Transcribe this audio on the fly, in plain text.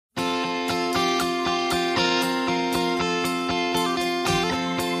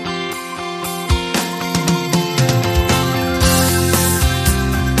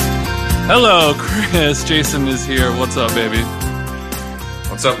Hello, Chris. Jason is here. What's up, baby?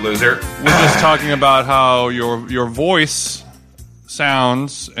 What's up, loser? We're just talking about how your voice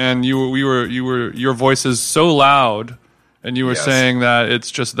sounds, and your voice is so loud, and you were saying that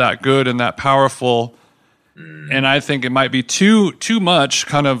it's just that good and that powerful. And I think it might be too much,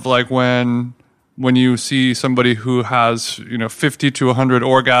 kind of like when you see somebody who has 50 to 100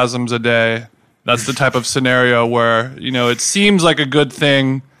 orgasms a day. That's the type of scenario where it seems like a good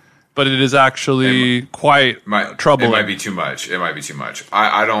thing, but it is actually quite troubling. It might be too much.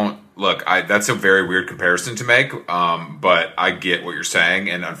 I don't look. That's a very weird comparison to make. But I get what you're saying,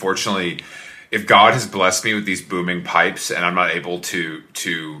 and unfortunately, if God has blessed me with these booming pipes and I'm not able to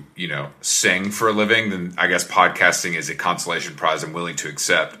sing for a living, then I guess podcasting is a consolation prize I'm willing to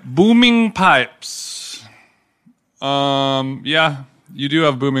accept. Booming pipes. Yeah, you do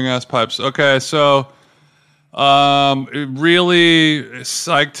have booming ass pipes. Okay, so. Really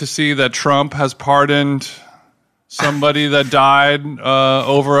psyched to see that Trump has pardoned somebody that died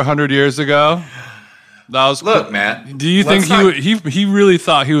over 100 years ago. That was look, man. Do you think he really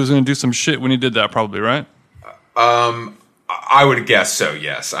thought he was going to do some shit when he did that? Probably, right? I would guess so.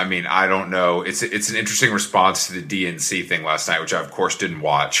 Yes. I mean, I don't know. It's an interesting response to the DNC thing last night, which I of course didn't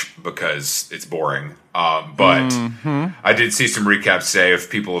watch because it's boring. But I did see some recaps today of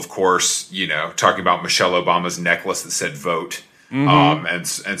people, of course, talking about Michelle Obama's necklace that said "vote," and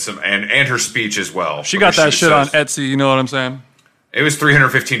her speech as well. She got that shit on Etsy. You know what I'm saying? It was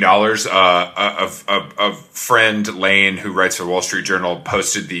 $315. A friend, Lane, who writes for the Wall Street Journal,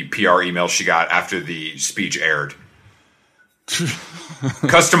 posted the PR email she got after the speech aired.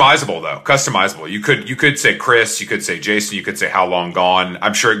 Customizable though. Customizable. You could say Chris, you could say Jason, you could say how long gone.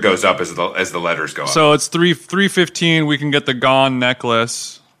 I'm sure it goes up as the letters go up. So it's 315. We can get the gone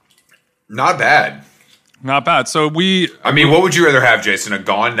necklace. Not bad. Not bad. So what would you rather have, Jason? A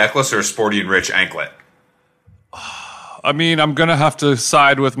gone necklace or a Sporty and Rich anklet? I mean, I'm gonna have to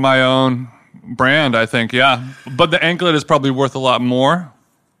side with my own brand, I think. Yeah, but the anklet is probably worth a lot more.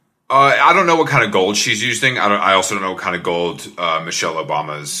 I don't know what kind of gold she's using. I also don't know what kind of gold Michelle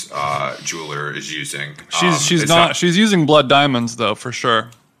Obama's jeweler is using. She's using blood diamonds though, for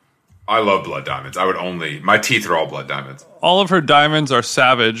sure. I love blood diamonds. My teeth are all blood diamonds. All of her diamonds are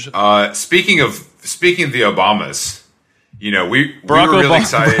savage. Speaking of the Obamas, we were really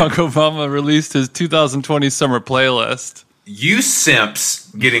excited. Barack Obama released his 2020 summer playlist. You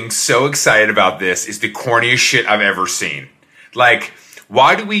simps getting so excited about this is the corniest shit I've ever seen. Like,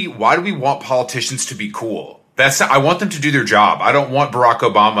 why do we want politicians to be cool? I want them to do their job. I don't want Barack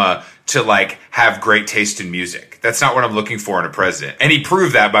Obama to have great taste in music. That's not what I'm looking for in a president. And he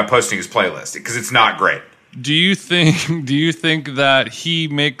proved that by posting his playlist because it's not great. Do you think that he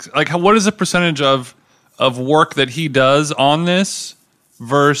makes what is the percentage of work that he does on this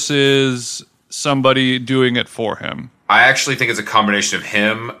versus somebody doing it for him? I actually think it's a combination of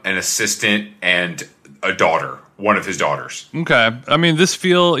him, an assistant, and a daughter. One of his daughters. Okay. I mean,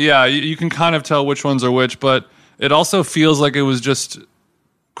 you can kind of tell which ones are which, but it also feels like it was just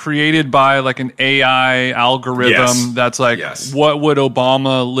created by an AI algorithm that's what would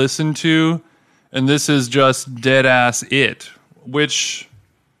Obama listen to? And this is just dead ass it, which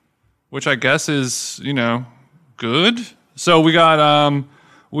I guess is, good. So we got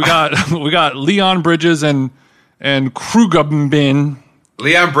we got Leon Bridges and Krugabin.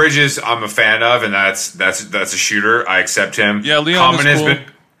 Leon Bridges, I'm a fan of, and that's a shooter. I accept him. Yeah, Leon is cool.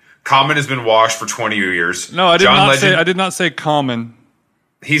 Common has been washed for 20 years. No, I did not say Common.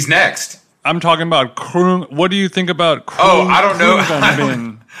 He's next. I'm talking about What do you think about I don't know.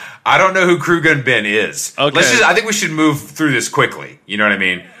 I don't know who Krugen Bin is. Okay. I think we should move through this quickly. You know what I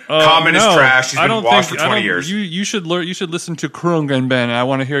mean? Common is trash. He's been washed for 20 years. You should listen to Krugen Bin. I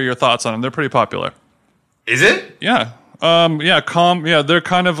want to hear your thoughts on him. They're pretty popular. Is it? Yeah. They're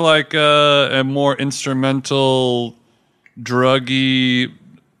kind of like a more instrumental, druggy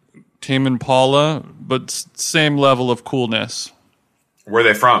Tame Impala, but same level of coolness. Where are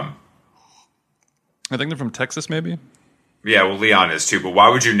they from? I think they're from Texas, maybe. Yeah, well, Leon is too. But why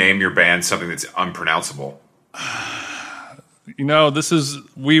would you name your band something that's unpronounceable? This is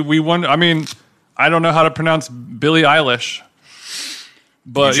we wonder. I mean, I don't know how to pronounce Billie Eilish,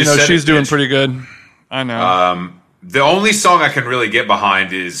 but she's doing pretty good. I know. The only song I can really get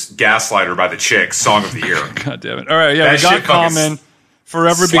behind is Gaslighter by the Chicks, Song of the Year. God damn it. All right, yeah, we got Common.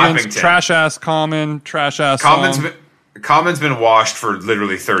 Forever Begins, trash-ass Common, trash-ass song. Common's been washed for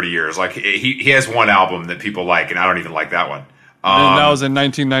literally 30 years. He has one album that people like, and I don't even like that one. And that was in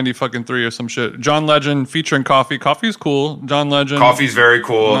 1993 or some shit. John Legend featuring Coffee. Coffee's cool. John Legend. Coffee's very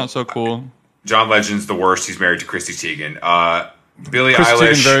cool. Not so cool. John Legend's the worst. He's married to Chrissy Teigen. Billie Christine,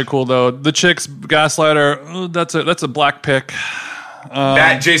 Eilish, very cool though. The Chicks, Gaslighter, that's a black pick.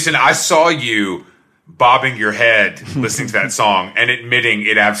 That Jason, I saw you bobbing your head listening to that song and admitting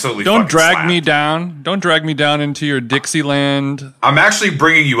it absolutely Don't fucking drag slapped. me down. Don't drag me down into your Dixieland. I'm actually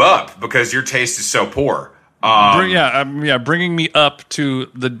bringing you up because your taste is so poor. Bringing me up to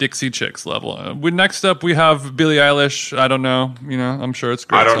the Dixie Chicks level. Next up, we have Billie Eilish. I don't know. I'm sure it's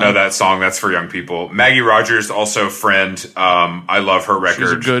great. I don't know that song. That's for young people. Maggie Rogers, also friend. I love her record.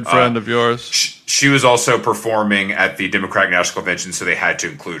 She's a good friend of yours. She was also performing at the Democratic National Convention, so they had to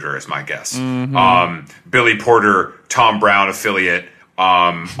include her as my guest. Billy Porter, Tom Brown affiliate,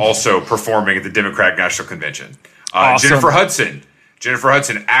 also performing at the Democratic National Convention. Awesome. Jennifer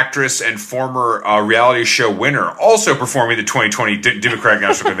Hudson, actress and former reality show winner, also performing at the 2020 Democratic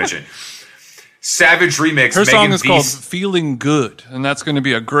National Convention. Savage remix. Her song is called "Feeling Good," and that's going to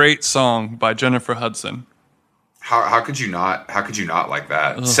be a great song by Jennifer Hudson. How could you not? How could you not like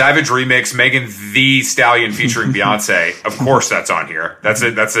that? Ugh. Savage remix. Megan Thee Stallion featuring Beyonce. Of course, that's on here. That's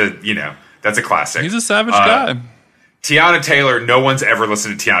a classic. He's a savage guy. Tiana Taylor. No one's ever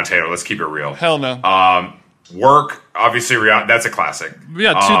listened to Tiana Taylor. Let's keep it real. Hell no. Work, obviously, that's a classic.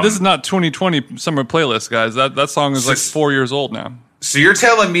 Yeah, this is not 2020 summer playlist, guys. That song is like 4 years old now. So you're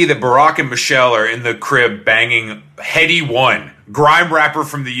telling me that Barack and Michelle are in the crib banging Headie One, grime rapper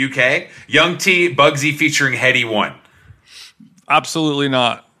from the UK? Young T, Bugsy featuring Headie One. Absolutely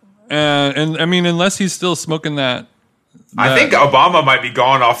not. And I mean, unless he's still smoking that. I think Obama might be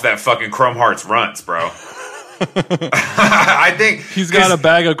gone off that fucking Chrome Hearts runts, bro. I think he's got a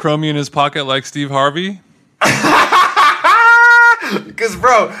bag of Chromie in his pocket like Steve Harvey. Because,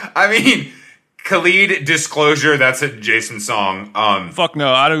 bro, I mean, Khalid, Disclosure, that's a Jason song. Fuck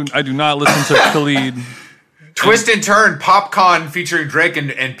no, I do not listen to Khalid. Twist and Turn, Popcorn featuring Drake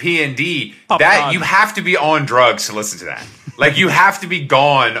and P&D. That, you have to be on drugs to listen to that. Like, you have to be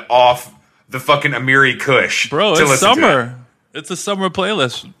gone off the fucking Amiri Kush. Bro, it's summer. It's a summer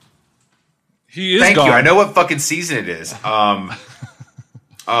playlist. He is Thank gone. you. I know what fucking season it is.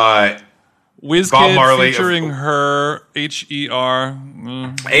 WizKid featuring her, H.E.R.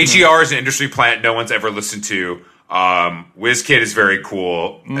 H.E.R. is an industry plant no one's ever listened to. WizKid is very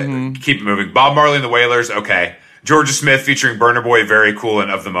cool. Keep it moving. Bob Marley and the Wailers, okay. Georgia Smith featuring Burna Boy, very cool and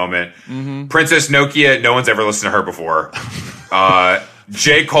of the moment. Princess Nokia, no one's ever listened to her before.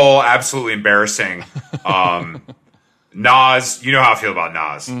 J. Cole, absolutely embarrassing. Nas, you know how I feel about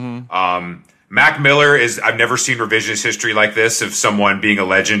Nas. Mac Miller I've never seen revisionist history like this of someone being a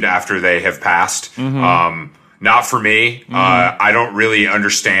legend after they have passed. Not for me. I don't really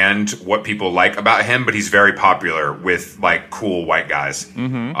understand what people like about him, but he's very popular with like cool white guys.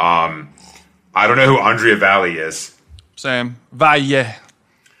 I don't know who Andrea Valley is. Same. Valle.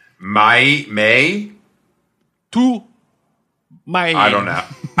 May? Tu. May. I don't know.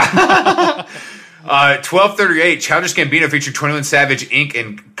 1238, Childish Gambino featured 21 Savage Inc.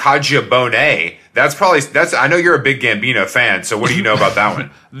 and Kaja Bonet. I know you're a big Gambino fan, so what do you know about that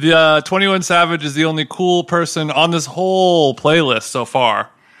one? The 21 Savage is the only cool person on this whole playlist so far.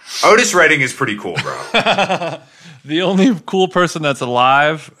 Otis Redding is pretty cool, bro. The only cool person that's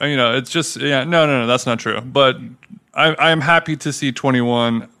alive, it's just, no, that's not true. But I am happy to see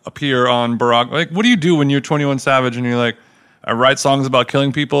 21 appear on Barack. Like, what do you do when you're 21 Savage and you're like, I write songs about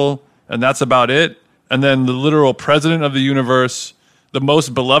killing people, and that's about it? And then the literal president of the universe, the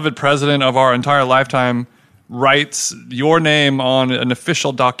most beloved president of our entire lifetime, writes your name on an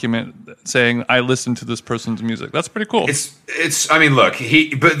official document saying, I listened to this person's music. That's pretty cool. I mean, look,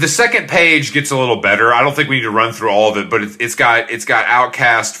 but the second page gets a little better. I don't think we need to run through all of it, but it's got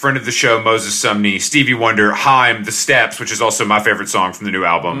Outkast, friend of the show, Moses Sumney, Stevie Wonder, Haim, The Steps, which is also my favorite song from the new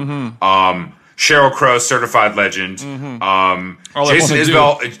album. Sheryl Crow, Certified Legend.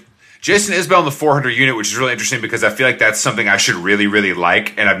 Jason Isbell in the 400 Unit, which is really interesting because I feel like that's something I should really, really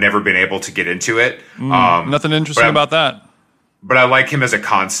like, and I've never been able to get into it. Nothing interesting about that. But I like him as a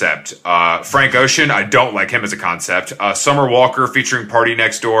concept. Frank Ocean, I don't like him as a concept. Summer Walker featuring Party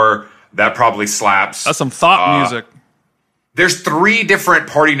Next Door, that probably slaps. That's some thought music. There's 3 different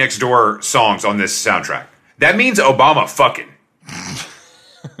Party Next Door songs on this soundtrack. That means Obama fucking.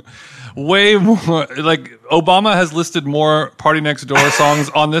 Way more, like, Obama has listed more Party Next Door songs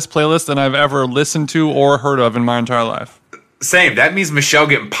on this playlist than I've ever listened to or heard of in my entire life. Same. That means Michelle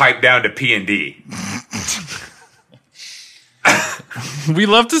getting piped down to P&D. We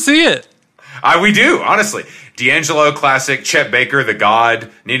love to see it. We do, honestly. D'Angelo, classic. Chet Baker, The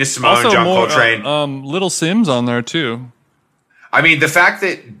God. Nina Simone, also John more, Coltrane. Little Sims on there, too. I mean, the fact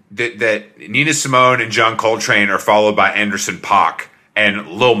that Nina Simone and John Coltrane are followed by Anderson .Paak and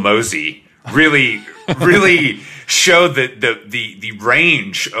Lil Mosey really showed the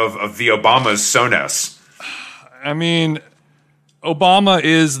range of the Obama's Sonos. I mean, Obama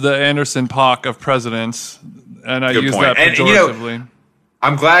is the Anderson .Paak of presidents, and I use that pejoratively. And,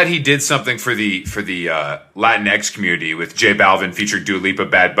 I'm glad he did something for the Latinx community with J Balvin featured Dua Lipa,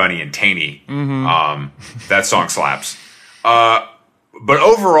 Bad Bunny, and Taney. That song slaps. But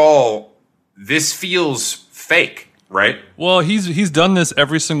overall, this feels fake, right? Well, he's done this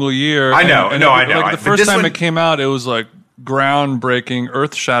every single year. I know. Like the first time it came out, it was like groundbreaking,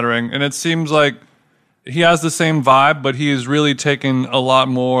 earth-shattering, and it seems like he has the same vibe, but he is really taken a lot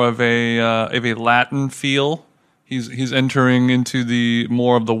more of a Latin feel. He's entering into the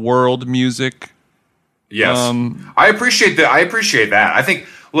more of the world music. Yes, I appreciate that. I think.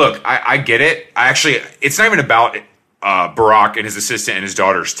 Look, I get it. It's not even about Barack and his assistant and his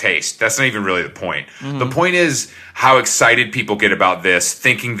daughter's taste. That's not even really the point. The point is how excited people get about this,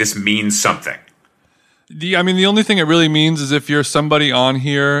 thinking this means something. The only thing it really means is if you're somebody on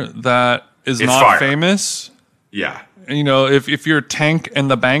here that is not fire. Famous. Yeah. You know, if you're Tank and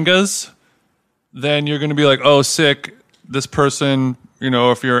the Bangas, then you're going to be like, oh, sick. This person, you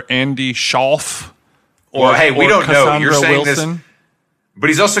know, if you're Andy Schalf or we don't Cassandra know. You're saying Wilson. This, but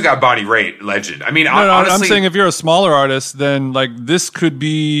he's also got Bonnie Raitt, legend. I mean, no, honestly, I'm saying if you're a smaller artist, then like this could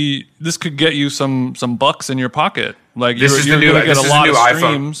get you some bucks in your pocket. Like you're going to get a lot of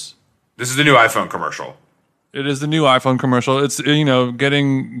streams. This is the new iPhone commercial. It is the new iPhone commercial. It's, you know,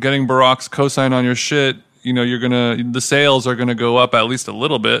 getting Barack's cosign on your shit. You know, the sales are gonna go up at least a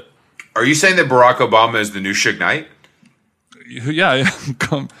little bit. Are you saying that Barack Obama is the new Suge Knight? Yeah,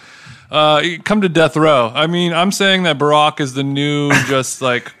 come to death row. I mean, I'm saying that Barack is the new, just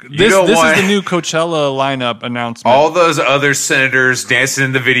like this is the new Coachella lineup announcement. All those other senators dancing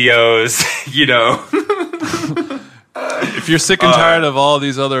in the videos, you know. If you're sick and tired of all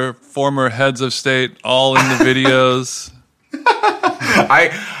these other former heads of state all in the videos,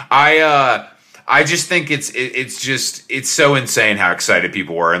 I just think it's so insane how excited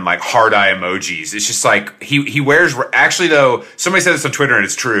people were and like heart eye emojis. It's just like he wears. Actually, though, somebody said this on Twitter and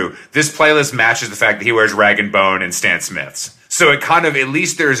it's true. This playlist matches the fact that he wears Rag and Bone and Stan Smiths. So it kind of, at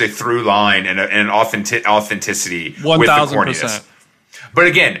least there is a through line and an authenticity 1,000%. with the corniness. But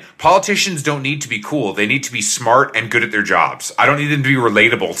again, politicians don't need to be cool. They need to be smart and good at their jobs. I don't need them to be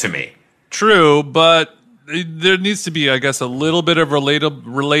relatable to me. True, but there needs to be, I guess, a little bit of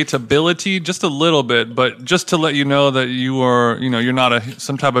relatability, just a little bit, but just to let you know that you are, you know, you're not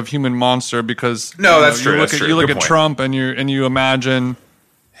some type of human monster because that's true. You look at Trump and you imagine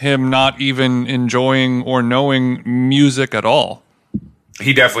him not even enjoying or knowing music at all.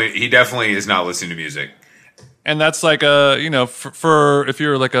 He definitely is not listening to music. And that's like for if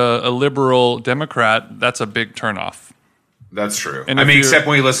you're like a liberal Democrat, that's a big turnoff. That's true. And I mean, except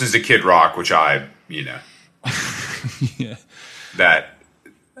when he listens to Kid Rock, which yeah. That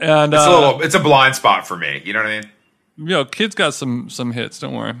and it's a blind spot for me. You know what I mean? You know, Kid's got some hits.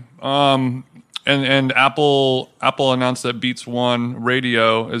 Don't worry. And Apple announced that Beats One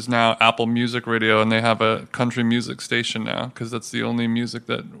Radio is now Apple Music Radio, and they have a country music station now because that's the only music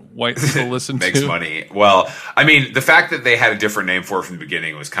that white people listen Makes to. Money. Well, I mean, the fact that they had a different name for it from the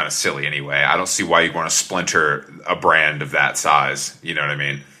beginning was kind of silly anyway. I don't see why you want to splinter a brand of that size. You know what I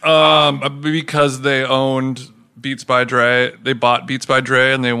mean? Because they owned Beats by Dre. They bought Beats by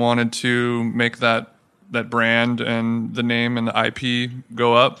Dre, and they wanted to make that brand and the name and the IP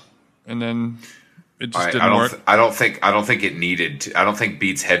go up. And then it just didn't work. I don't think it needed. I don't think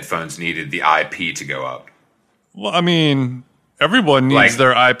Beats headphones needed the IP to go up. Well, I mean, everyone needs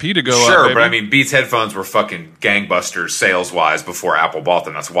their IP to go up. Sure, but I mean, Beats headphones were fucking gangbusters sales wise before Apple bought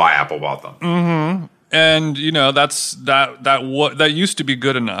them. That's why Apple bought them. Mm-hmm. And you know, that used to be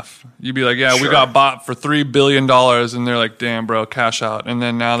good enough. You'd be like, yeah, we got bought for $3 billion, and they're like, damn, bro, cash out. And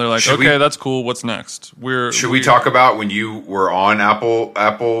then now they're like, okay, that's cool. What's next? Should we talk about when you were on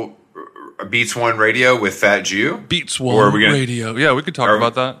Apple Beats One Radio with Fat Jew? Beats One Radio. Yeah, we could talk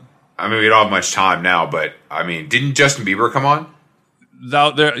about that. I mean, we don't have much time now, but I mean, didn't Justin Bieber come on?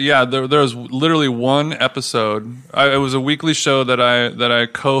 There was literally one episode. It was a weekly show that I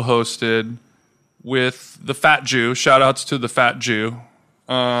co-hosted with the Fat Jew. Shout outs to the Fat Jew.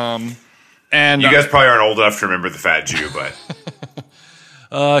 And you guys probably aren't old enough to remember the Fat Jew,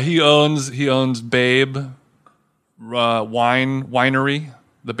 but he owns Babe Winery,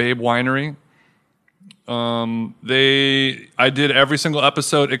 the Babe Winery. I did every single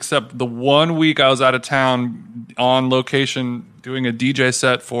episode except the 1 week I was out of town on location doing a DJ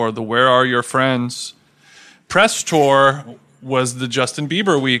set for the Where Are Your Friends press tour was the Justin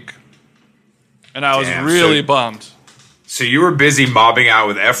Bieber week. And I was really bummed. So you were busy mobbing out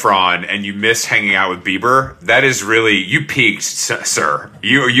with Efron, and you missed hanging out with Bieber. That is really you peaked, sir.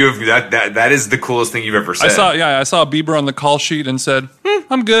 You have that is the coolest thing you've ever said. I saw Bieber on the call sheet and said,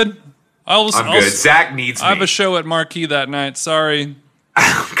 "I'm good. I'm good. Zach needs me. I have a show at Marquee that night. Sorry."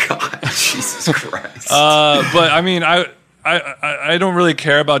 Oh God, Jesus Christ. But I mean, I don't really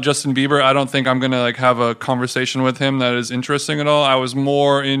care about Justin Bieber. I don't think I'm gonna like have a conversation with him that is interesting at all. I was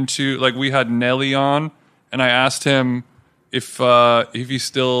more into like we had Nelly on, and I asked him if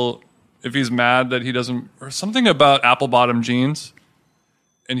he's mad that he doesn't, or something about apple bottom jeans,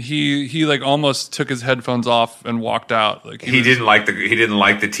 and he like almost took his headphones off and walked out. Like he didn't like the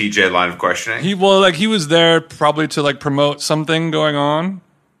TJ line of questioning. He was there probably to like promote something going on.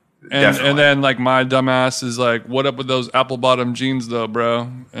 And then like my dumbass is like, what up with those apple bottom jeans though,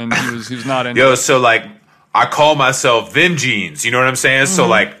 bro? And he was not into Yo, so like I call myself them jeans, you know what I'm saying? Mm-hmm. So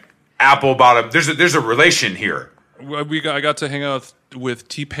like apple bottom, there's a relation here. I got to hang out with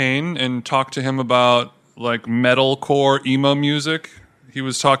T-Pain and talk to him about like metalcore emo music. He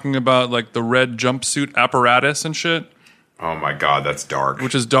was talking about like the red jumpsuit apparatus and shit. Oh my God, that's dark.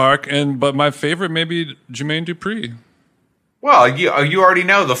 Which is dark, but my favorite maybe Jermaine Dupri. Well, you already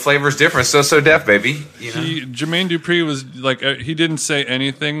know the flavor's different. So deaf, baby. You know? Jermaine Dupri was like he didn't say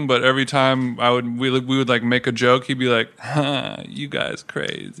anything, but every time we would like make a joke, he'd be like, "You guys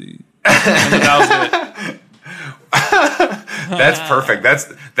crazy," and that was it. That's perfect. That's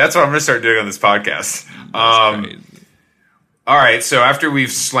what I'm going to start doing on this podcast. All right. So after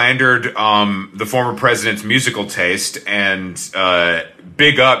we've slandered the former president's musical taste and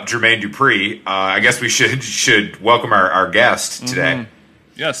big up Jermaine Dupri, I guess we should welcome our guest today. Mm-hmm.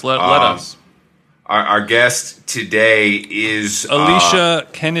 Yes, let us. Our guest today is Alicia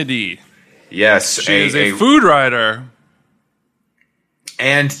Kennedy. Yes, she is a food writer.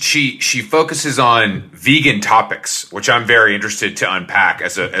 And she focuses on vegan topics, which I'm very interested to unpack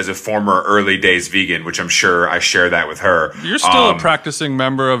as a former early days vegan, which I'm sure I share that with her. You're still a practicing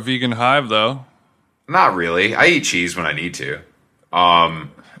member of Vegan Hive, though. Not really. I eat cheese when I need to.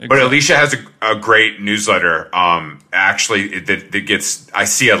 But Alicia has a great newsletter. Actually, that gets I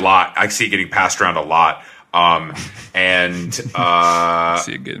see a lot. I see it getting passed around a lot. I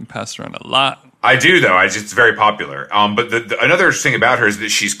see it getting passed around a lot. I do, though. It's very popular. But another interesting about her is that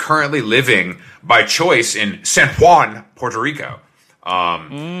she's currently living by choice in San Juan, Puerto Rico. So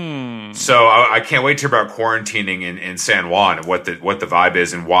I can't wait to hear about quarantining in San Juan and what the vibe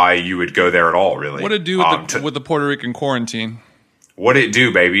is and why you would go there at all, really. What did it do with the Puerto Rican quarantine? What did it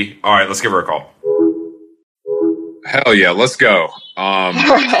do, baby? All right, let's give her a call. Hell yeah, let's go. All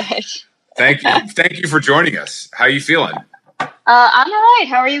right. Thank you for joining us. How are you feeling? I'm all right.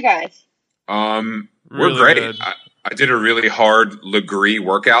 How are you guys? We're really great. I did a really hard Legree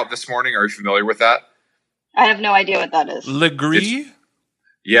workout this morning. Are you familiar with that? I have no idea what that is. Legree?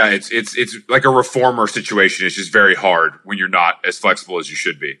 Yeah, it's like a reformer situation. It's just very hard when you're not as flexible as you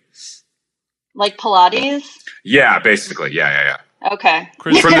should be. Like Pilates? Yeah, basically. Yeah. Okay.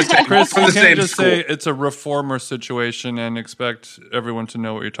 Chris, from the you same can't just school. say it's a reformer situation and expect everyone to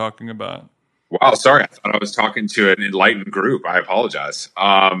know what you're talking about. Wow, sorry. I thought I was talking to an enlightened group. I apologize.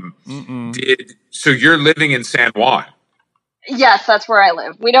 So you're living in San Juan? Yes, that's where I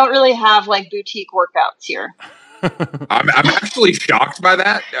live. We don't really have like boutique workouts here. I'm actually shocked by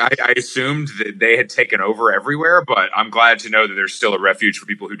that. I assumed that they had taken over everywhere, but I'm glad to know that there's still a refuge for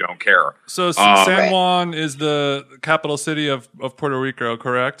people who don't care. So San Juan is the capital city of Puerto Rico,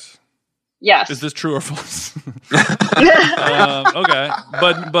 correct? Yes. Is this true or false? Okay,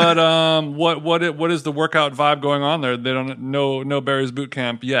 but what is the workout vibe going on there? They don't no Barry's boot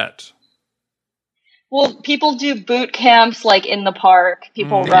camp yet. Well, people do boot camps like in the park.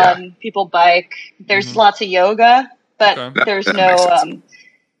 People run, people bike. There's lots of yoga, but there's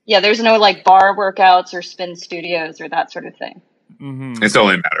there's no like bar workouts or spin studios or that sort of thing. Mm-hmm. It's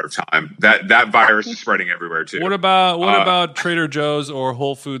only a matter of time. That virus is spreading everywhere too. What about Trader Joe's or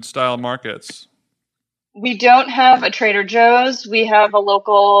Whole Foods style markets? We don't have a Trader Joe's. We have a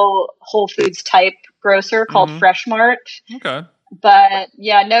local Whole Foods type grocer called Fresh Mart. Okay. But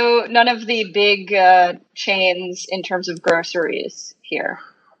yeah, none of the big chains in terms of groceries here.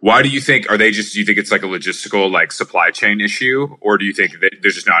 Why do you think? Do you think it's like a logistical, like supply chain issue, or do you think that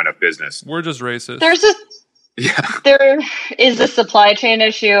there's just not enough business? We're just racist. There is a supply chain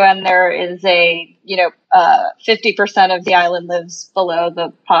issue, and there is 50% of the island lives below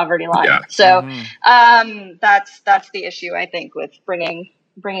the poverty line. Yeah. So that's the issue, I think, with bringing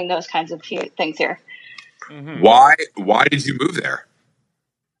those kinds of things here. Mm-hmm. Why did you move there?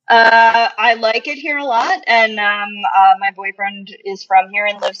 I like it here a lot, and my boyfriend is from here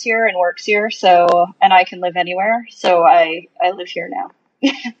and lives here and works here, and I can live anywhere, so I live here now.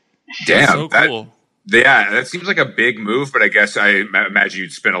 Damn, so cool. That seems like a big move, but I guess I imagine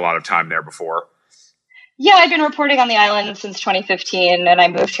you'd spent a lot of time there before. Yeah, I've been reporting on the island since 2015, and I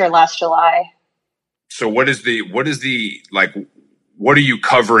moved here last July. So what are you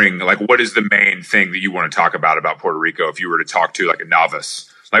covering? Like, what is the main thing that you want to talk about Puerto Rico if you were to talk to like a novice?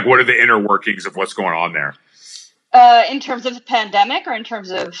 Like, what are the inner workings of what's going on there? In terms of the pandemic or in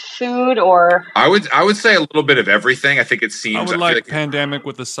terms of food or? I would say a little bit of everything. I think it seems. I would like pandemic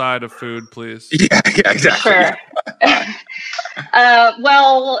with a side of food, please. Yeah, exactly. Sure.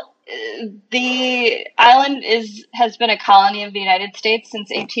 Well, the island has been a colony of the United States since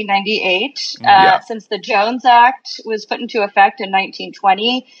 1898. Since the Jones Act was put into effect in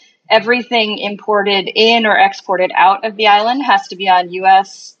 1920, everything imported in or exported out of the island has to be on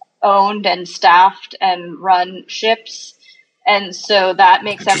U.S. owned and staffed and run ships. And so that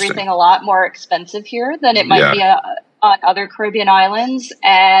makes everything a lot more expensive here than it might be on other Caribbean islands.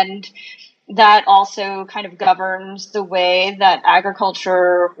 And that also kind of governs the way that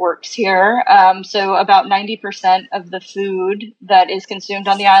agriculture works here. So about 90% of the food that is consumed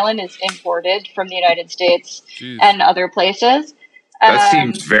on the island is imported from the United States and other places. That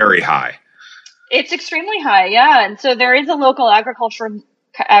seems very high. It's extremely high, yeah. And so there is a local agricultural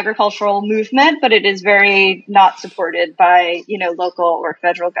movement, but it is very not supported by, local or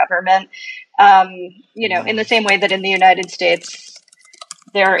federal government. In the same way that in the United States,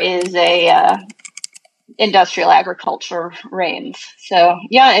 there is a industrial agriculture reigns. So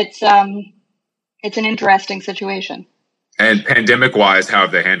yeah, it's an interesting situation. And pandemic-wise, how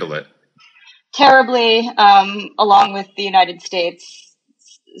have they handled it? Terribly, along with the United States,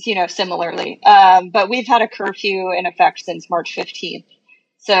 similarly. But we've had a curfew in effect since March 15th.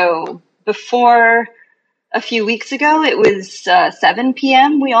 So before a few weeks ago, it was 7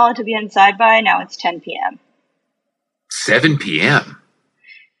 p.m. we all had to be inside by. Now it's 10 p.m. 7 p.m.?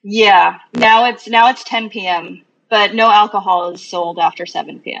 Yeah, now it's 10 p.m., but no alcohol is sold after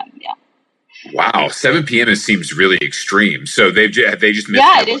 7 p.m. Yeah. Wow, 7 p.m. seems really extreme. So they just missed.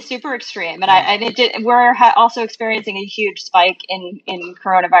 Yeah, it is super extreme, and we're also experiencing a huge spike in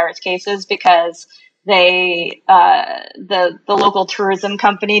coronavirus cases because the local tourism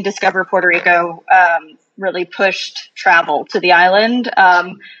company Discover Puerto Rico really pushed travel to the island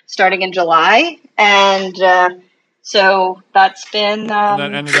starting in July, and so that's been and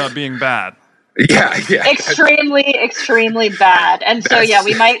that ended up being bad. Yeah, extremely bad, and so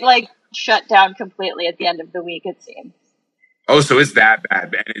we might shut down completely at the end of the week, it seems. Oh, so it's that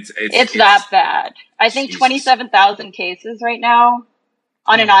bad. It's that bad. I think 27,000 cases right now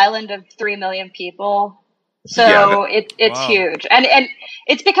on an island of 3 million people. So it's huge. And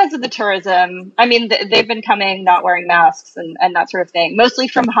it's because of the tourism. I mean, they've been coming not wearing masks and that sort of thing, mostly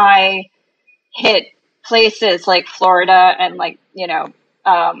from high hit places like Florida and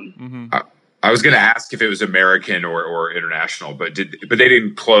I was going to ask if it was American or international, but they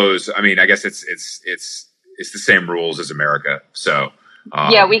didn't close. I mean, I guess it's the same rules as America. So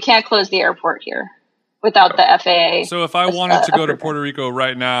we can't close the airport here without the FAA. So if I wanted to go to Puerto Rico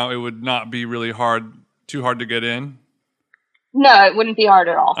right now, it would not be really too hard to get in. No, it wouldn't be hard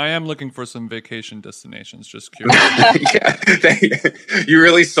at all. I am looking for some vacation destinations. Just curious. You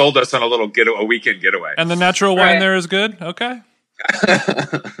really sold us on a weekend getaway. And the natural wine there is good. Okay.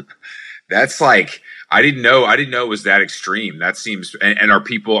 That's I didn't know it was that extreme. That seems, and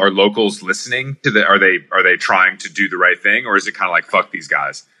are locals listening to are they trying to do the right thing, or is it kind of fuck these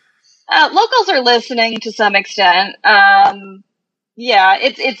guys? Locals are listening to some extent.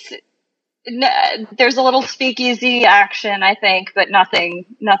 There's a little speakeasy action, I think, but nothing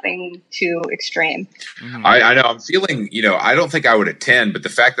too extreme. Mm-hmm. I know. I'm feeling, I don't think I would attend, but the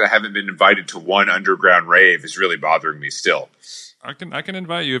fact that I haven't been invited to one underground rave is really bothering me still. I can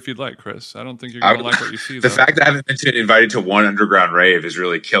invite you if you'd like, Chris. I don't think you're going to like what you see. The fact that I haven't been invited to one underground rave is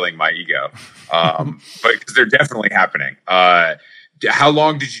really killing my ego. But because they're definitely happening. How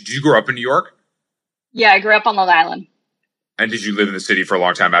long did you grow up in New York? Yeah, I grew up on Long Island. And did you live in the city for a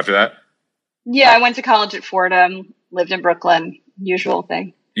long time after that? Yeah, I went to college at Fordham, lived in Brooklyn, usual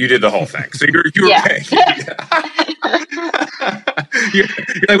thing. You did the whole thing. So you were paying. You're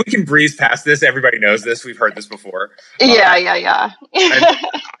we can breeze past this. Everybody knows this. We've heard this before. Yeah. I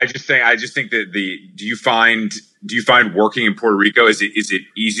just think that do you find working in Puerto Rico, is it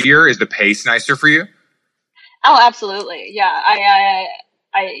easier? Is the pace nicer for you? Oh, absolutely. Yeah.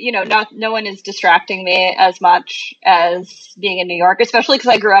 No one is distracting me as much as being in New York, especially because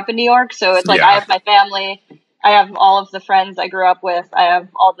I grew up in New York. So it's I have my family I have all of the friends I grew up with. I have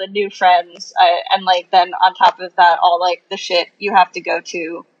all the new friends. And like, then on top of that, all like the shit you have to go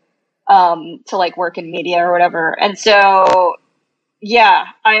to like work in media or whatever. And so, yeah,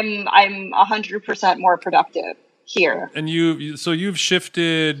 I'm 100% more productive here. And you've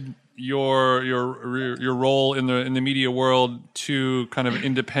shifted your role in the media world to kind of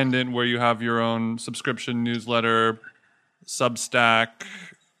independent, where you have your own subscription newsletter, Substack,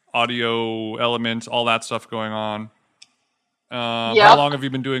 audio elements, all that stuff going on. How long have you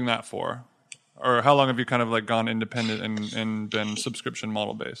been doing that for? Or how long have you kind of like gone independent and been subscription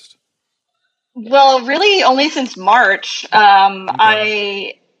model based? Well, really only since March. Okay.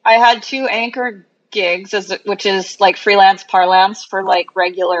 I had 2 Anchor gigs, which is like freelance parlance for like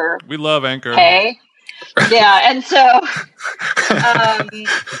regular. We love Anchor. Pay. Yeah, and so,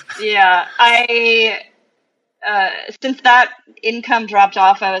 since that income dropped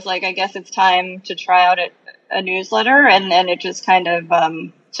off, I was like, I guess it's time to try out a newsletter, and then it just kind of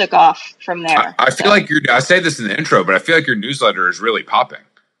took off from there. I feel like I say this in the intro, but I feel like your newsletter is really popping.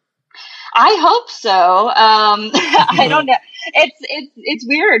 I hope so. I don't know. It's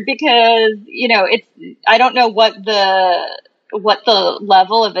weird because, I don't know what the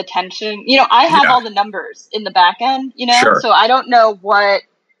level of attention, I have all the numbers in the back end, Sure. So I don't know what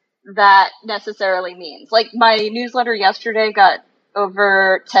that necessarily means. Like my newsletter yesterday got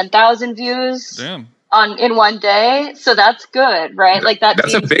over 10,000 views. Damn. In one day, so that's good, right? Like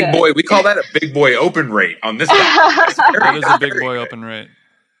that's a big good. boy. We call that a big boy open rate on this. That is a big boy open rate.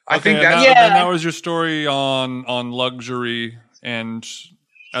 I think that's and that was your story on luxury and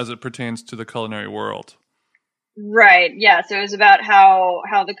as it pertains to the culinary world. Right. Yeah. So it was about how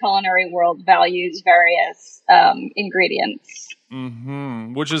the culinary world values various ingredients.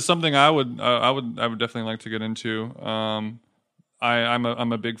 Mm-hmm. Which is something I would definitely like to get into. I'm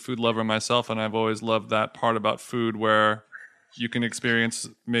a big food lover myself, and I've always loved that part about food where you can experience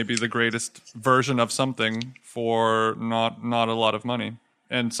maybe the greatest version of something for not a lot of money.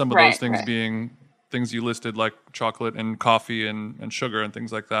 And some of those things being things you listed, like chocolate and coffee and sugar and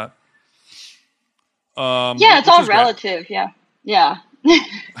things like that. It's all relative. Great. Yeah.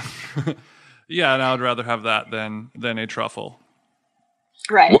 Yeah, and I would rather have that than a truffle.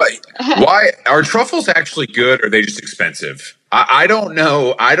 Right. Why are truffles actually good, or are they just expensive? I don't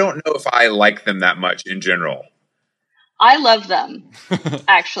know. I don't know if I like them that much in general. I love them,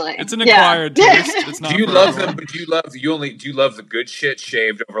 actually. It's an acquired taste. It's not. Do you love them? But do you love the good shit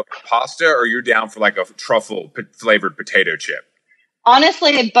shaved over like pasta, or you're down for like a truffle flavored potato chip?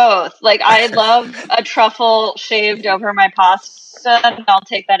 Honestly, both. Like I love a truffle shaved over my pasta, and I'll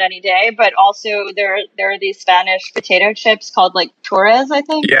take that any day. But also, there are these Spanish potato chips called like Torres, I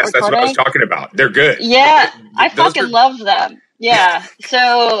think. Yes, that's what I was talking about. They're good. Yeah, I fucking love them. Yeah.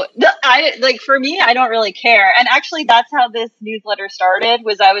 So for me, I don't really care. And actually that's how this newsletter started,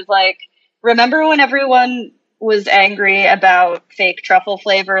 was I was like, remember when everyone was angry about fake truffle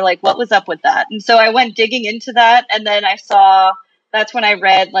flavor? Like what was up with that? And so I went digging into that. And then that's when I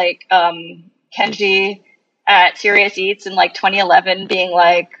read like, Kenji at Serious Eats in like 2011 being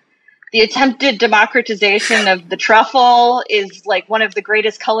like, the attempted democratization of the truffle is like one of the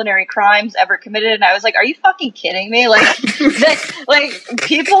greatest culinary crimes ever committed. And I was like, are you fucking kidding me? Like,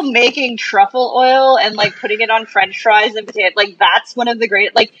 people making truffle oil and like putting it on French fries and potato, like that's one of the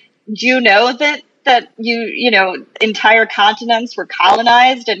great, like, do you know that entire continents were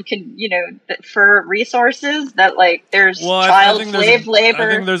colonized and for resources that like there's child slave labor.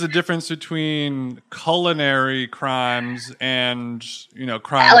 I think there's a difference between culinary crimes and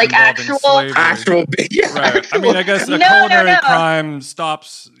crimes like involving slavery. Right. I mean, I guess a culinary crime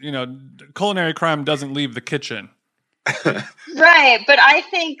stops. Culinary crime doesn't leave the kitchen. Right, but I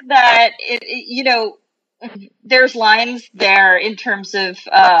think that there's lines there in terms of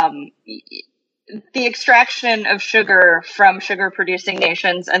the extraction of sugar from sugar-producing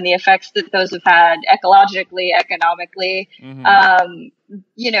nations and the effects that those have had ecologically, economically, and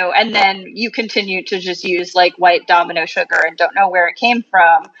then you continue to just use like white domino sugar and don't know where it came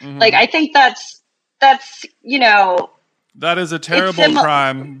from. Like, I think that's that is a terrible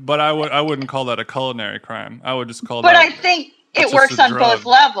crime, but I wouldn't call that a culinary crime. I would just call that. But I think it works on both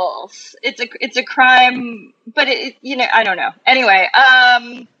levels. It's a crime, but I don't know. Anyway,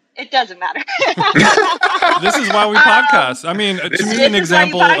 it doesn't matter. This is why we podcast. I mean, to me, an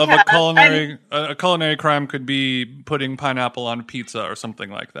example of a culinary crime could be putting pineapple on pizza or something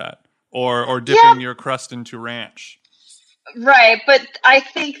like that, or dipping your crust into ranch. Right, but I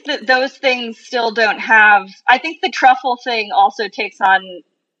think that those things still don't have. I think the truffle thing also takes on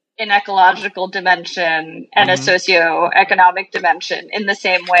an ecological dimension and a socioeconomic dimension in the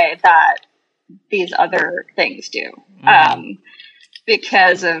same way that these other things do,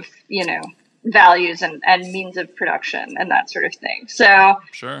 because of, values and means of production and that sort of thing. So,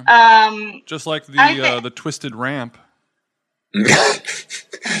 sure. Just like the twisted ramp. the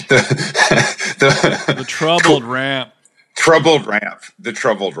troubled ramp. The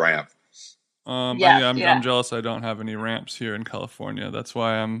troubled ramp. I'm jealous I don't have any ramps here in California. That's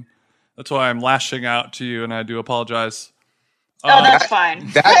why I'm lashing out to you, and I do apologize. Oh, that's fine.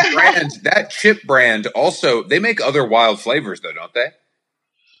 That chip brand, also, they make other wild flavors, though, don't they?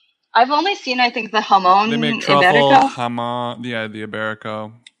 I've only seen, I think, the jamon. They make truffle, jamon, the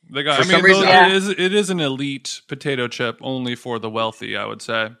Iberico. They got. It is an elite potato chip, only for the wealthy, I would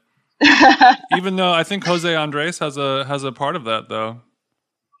say. Even though I think Jose Andres has a part of that, though.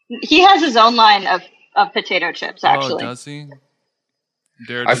 He has his own line of potato chips, actually. Oh, does he?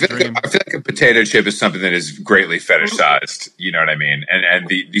 I feel like a potato chip is something that is greatly fetishized. You know what I mean? And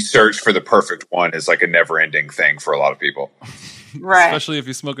the search for the perfect one is like a never-ending thing for a lot of people. Right. Especially if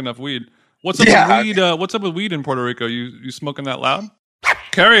you smoke enough weed. What's up with weed? What's up with weed in Puerto Rico? You smoking that loud?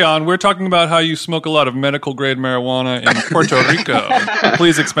 Carry on. We're talking about how you smoke a lot of medical grade marijuana in Puerto Rico.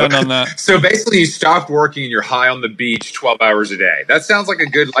 Please expand on that. So basically, you stopped working and you're high on the beach 12 hours a day. That sounds like a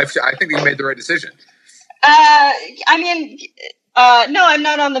good life. I think you made the right decision. No, I'm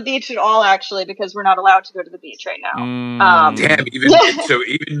not on the beach at all, actually, because we're not allowed to go to the beach right now. Damn, even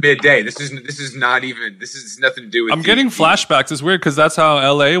midday. This is nothing to do with. I'm getting flashbacks. It's weird because that's how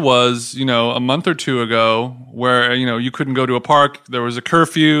LA was, a month or two ago, where you couldn't go to a park. There was a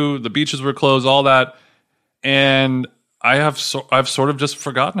curfew. The beaches were closed. All that, and I've sort of just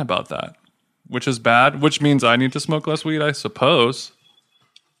forgotten about that, which is bad. Which means I need to smoke less weed, I suppose.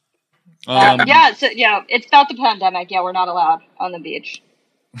 It's about the pandemic. Yeah, we're not allowed on the beach.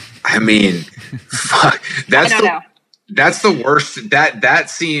 I mean, fuck. That's the worst.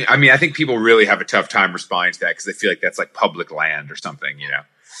 That scene. I mean, I think people really have a tough time responding to that because they feel like that's like public land or something.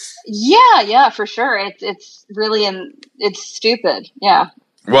 Yeah, for sure. It's really it's stupid. Yeah.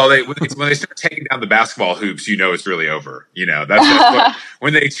 Well, when they start taking down the basketball hoops, it's really over. That's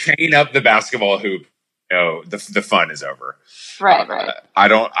when they chain up the basketball hoop. The fun is over. Right. I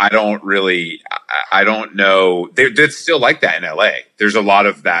don't know. It's still like that in LA. There's a lot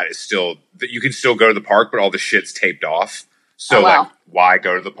of that is still that you can still go to the park, but all the shit's taped off. So why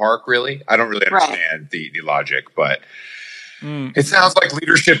go to the park really? I don't really understand the logic, but it sounds like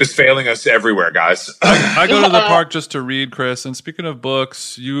leadership is failing us everywhere, guys. I go to the park just to read, Chris. And speaking of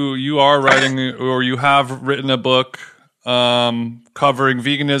books, you are writing or you have written a book covering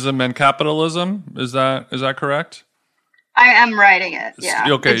veganism and capitalism. Is that correct? I am writing it.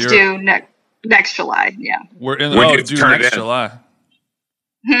 Yeah. Okay. It's due next July. Yeah. We're in. Due next July.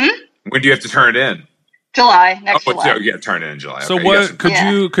 When do you have to turn it in? July. Next July. Turn it in July. So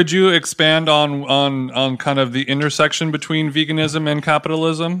could you expand on kind of the intersection between veganism and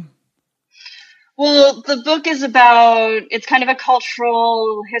capitalism? Well, the book is it's kind of a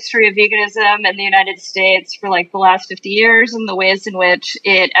cultural history of veganism in the United States for like the last 50 years and the ways in which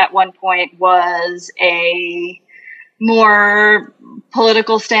it at one point was a more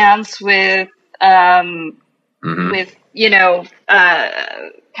political stance with kind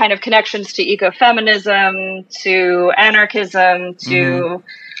of connections to ecofeminism, to anarchism, to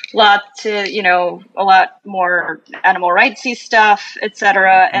a lot more animal rightsy stuff,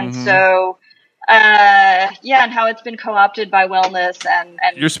 etc. And so and how it's been co-opted by wellness and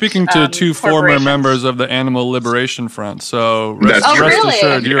you're speaking to two former members of the Animal Liberation Front, so rest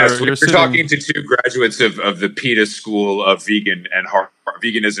assured you're talking to two graduates of the PETA School of Veganism and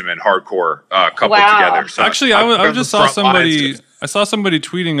Hardcore coupled together. So actually, I just saw somebody. I saw somebody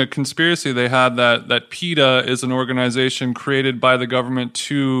tweeting a conspiracy they had that PETA is an organization created by the government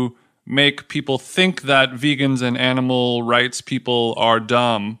to make people think that vegans and animal rights people are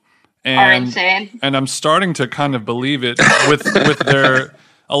dumb. Are insane. And I'm starting to kind of believe it with a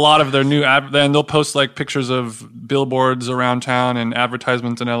lot of their new and they'll post like pictures of billboards around town and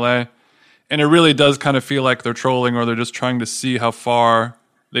advertisements in LA. And it really does kind of feel like they're trolling or they're just trying to see how far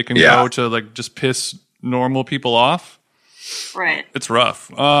they can go to like just piss normal people off. Right. It's rough.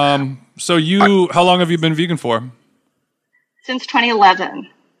 So how long have you been vegan for? Since 2011.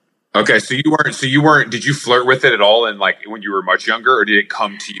 Okay, so you weren't. Did you flirt with it at all, and like when you were much younger, or did it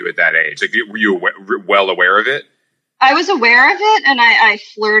come to you at that age? Like, were you well aware of it? I was aware of it, and I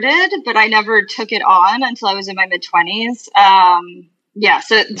flirted, but I never took it on until I was in my mid-20s.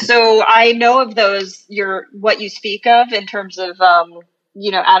 So I know of those. What you speak of in terms of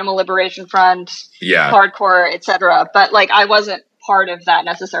Animal Liberation Front, Hardcore, etc. But like, I wasn't part of that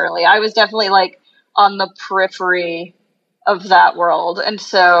necessarily. I was definitely like on the periphery of that world. And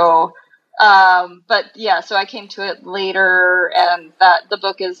so, But yeah, so I came to it later, and that the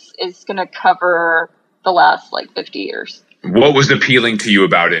book is going to cover the last like 50 years. What was appealing to you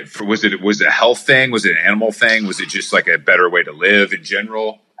about it? Was it a health thing? Was it an animal thing? Was it just like a better way to live in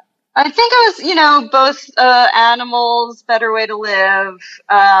general? I think it was, both animals, better way to live.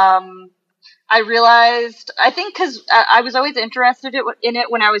 I realized, I think because I was always interested in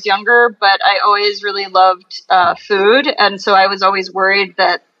it when I was younger, but I always really loved food. And so I was always worried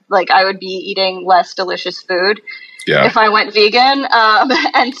that like I would be eating less delicious food if I went vegan.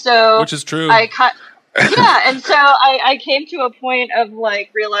 And so which is true. And so I came to a point of like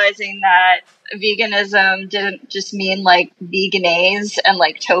realizing that veganism didn't just mean like veganese and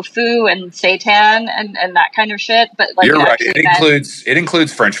like tofu and seitan and that kind of shit, but like you're right. It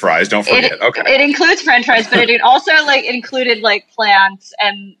includes French fries. Don't forget. It includes French fries, but it also like included like plants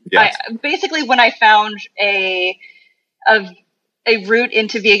and basically when I found a route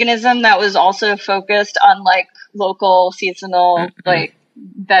into veganism that was also focused on like local seasonal like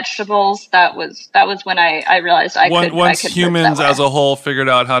vegetables, that was when I realized I could. Once humans as a whole figured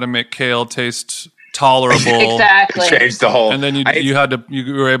out how to make kale taste tolerable, exactly, changed the whole. And then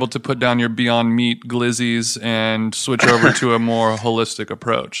you were able to put down your Beyond Meat glizzies and switch over to a more holistic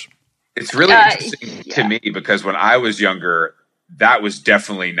approach. It's really interesting to me because when I was younger, that was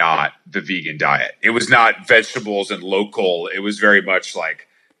definitely not the vegan diet. It was not vegetables and local. It was very much like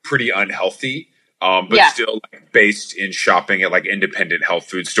pretty unhealthy. But still like, based in shopping at like independent health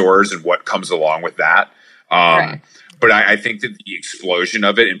food stores and what comes along with that. But I think that the explosion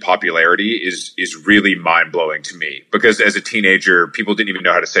of it in popularity is really mind blowing to me because as a teenager, people didn't even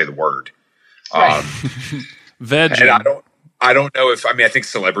know how to say the word. Veg. And I don't know I think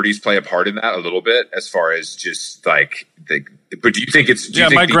celebrities play a part in that a little bit as far as just like but do you think it's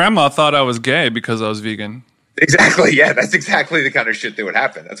my grandma thought I was gay because I was vegan. Exactly. Yeah, that's exactly the kind of shit that would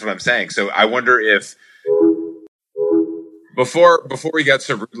happen. That's what I'm saying. So I wonder if before we got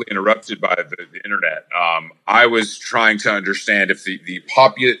so rudely interrupted by the internet, I was trying to understand if the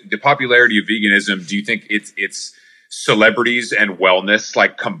popularity of veganism. Do you think it's celebrities and wellness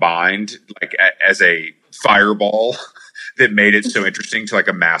like combined, like as a fireball that made it so interesting to like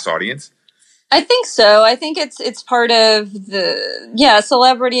a mass audience? I think so. I think it's part of the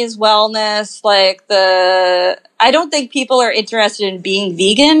celebrities, wellness, like I don't think people are interested in being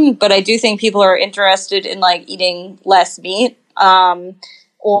vegan, but I do think people are interested in like eating less meat,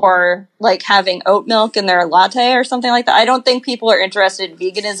 or like having oat milk in their latte or something like that. I don't think people are interested in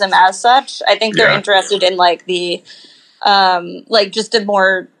veganism as such. I think they're interested in like the like just a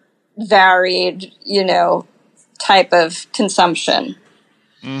more varied, type of consumption.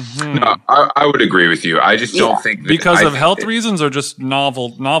 Mm-hmm. No, I would agree with you. I just don't think because of health reasons or just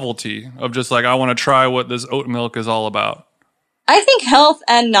novelty of just like I want to try what this oat milk is all about. I think health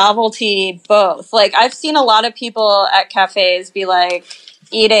and novelty both. Like I've seen a lot of people at cafes be like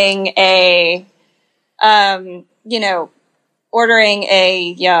eating ordering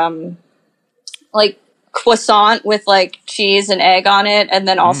a like croissant with like cheese and egg on it, and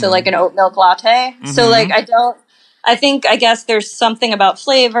then also like an oat milk latte. Mm-hmm. So like I guess there's something about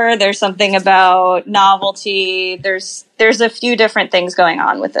flavor. There's something about novelty. There's a few different things going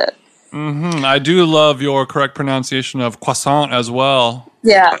on with it. Mm-hmm. I do love your correct pronunciation of croissant as well.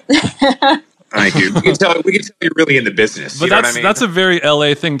 Yeah. Thank you. We can tell you're really in the business. But that's a very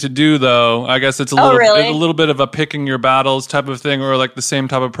LA thing to do, though. I guess it's a little bit of a picking your battles type of thing, or like the same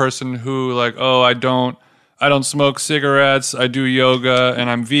type of person who like, I don't smoke cigarettes. I do yoga and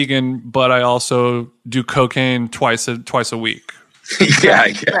I'm vegan, but I also do cocaine twice a week. Yeah.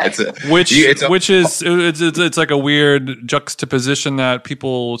 It's like a weird juxtaposition that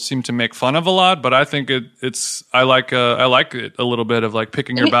people seem to make fun of a lot. But I think I like it a little bit of like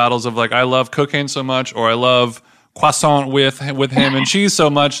picking your battles of like I love cocaine so much, or I love croissant with ham and cheese so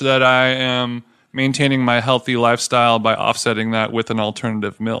much that I am maintaining my healthy lifestyle by offsetting that with an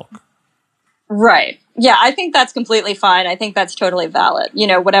alternative milk. Right. Yeah, I think that's completely fine. I think that's totally valid.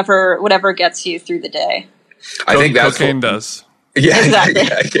 Whatever gets you through the day. I think that's cocaine does. Yeah, exactly.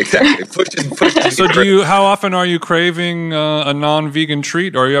 Yeah, exactly. So how often are you craving a non-vegan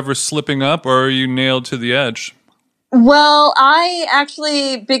treat? Are you ever slipping up, or are you nailed to the edge? Well, I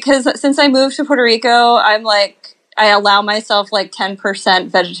actually, because since I moved to Puerto Rico, I allow myself like 10%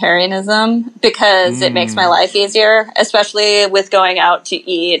 vegetarianism because it makes my life easier, especially with going out to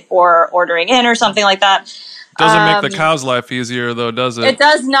eat or ordering in or something like that. Doesn't make the cow's life easier, though, does it? It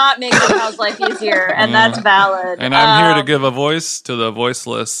does not make the cow's life easier, and that's valid. And I'm here to give a voice to the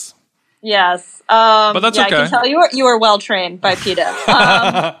voiceless. Yes. But that's okay. I can tell you were well trained by PETA.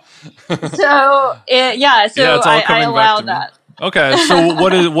 I allow that. Okay, so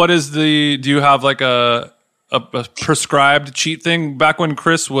what is the? Do you have like a prescribed cheat thing? Back when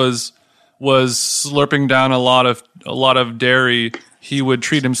Chris was slurping down a lot of dairy, he would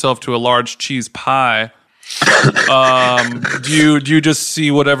treat himself to a large cheese pie. Do you just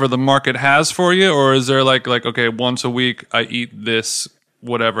see whatever the market has for you, or is there like okay, once a week I eat this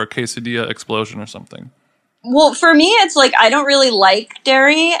whatever quesadilla explosion or something? Well, for me, it's like I don't really like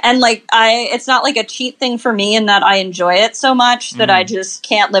dairy, and like it's not like a cheat thing for me in that I enjoy it so much that I just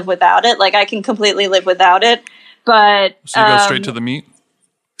can't live without it. Like I can completely live without it, but so you go straight to the meat.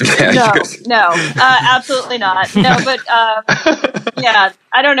 No, absolutely not. No, but yeah,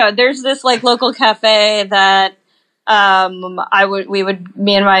 I don't know. There's this like local cafe that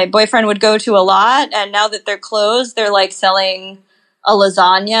me and my boyfriend would go to a lot, and now that they're closed, they're like selling a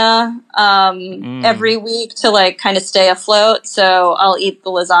lasagna every week to like kind of stay afloat. So I'll eat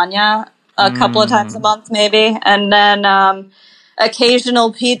the lasagna a couple of times a month, maybe, and then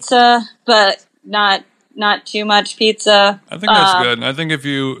occasional pizza, but not too much pizza. I think that's good. I think if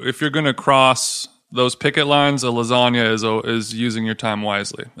you're going to cross those picket lines, a lasagna is using your time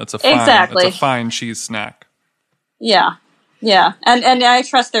wisely. That's a fine cheese snack. Yeah, and I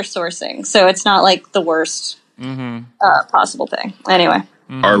trust their sourcing, so it's not like the worst possible thing. Anyway,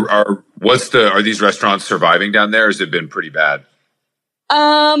 are these restaurants surviving down there? Or has it been pretty bad?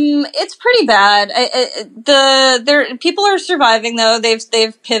 It's pretty bad. People are surviving though.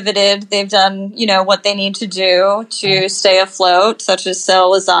 They've pivoted. They've done, what they need to do to stay afloat, such as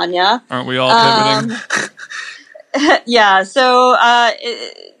sell lasagna. Aren't we all pivoting? Yeah. So,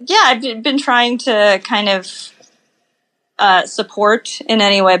 I've been trying to kind of, support in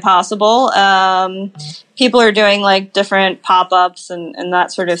any way possible. People are doing like different pop-ups and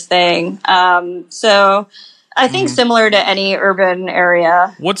that sort of thing. So I think similar to any urban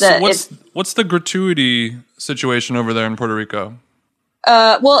area. What's the gratuity situation over there in Puerto Rico?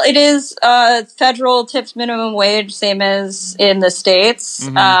 Well, it is federal tipped minimum wage, same as in the States.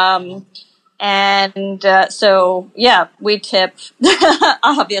 So yeah, we tip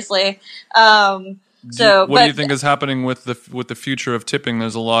obviously. What do you think is happening with the future of tipping?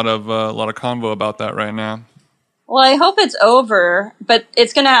 There's a lot of convo about that right now. Well, I hope it's over, but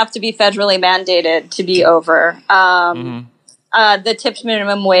it's going to have to be federally mandated to be over. The tipped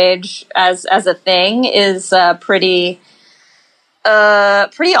minimum wage as a thing is pretty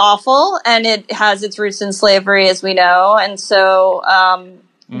awful, and it has its roots in slavery, as we know. And so,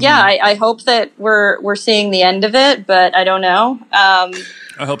 I hope that we're seeing the end of it, but I don't know.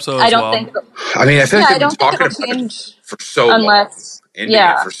 I hope so. I don't think. I mean, I feel like they've been talking about it for so long.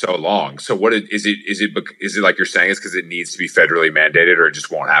 It for so long. So what is it? Is it like you're saying? It's because it needs to be federally mandated, or it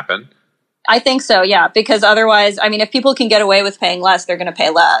just won't happen? I think so. Yeah, because otherwise, I mean, if people can get away with paying less, they're going to pay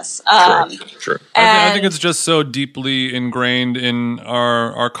less. True. I think it's just so deeply ingrained in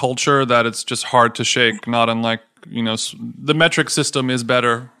our culture that it's just hard to shake. Not unlike the metric system is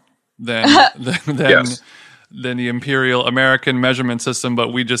better than yes. than the imperial American measurement system, but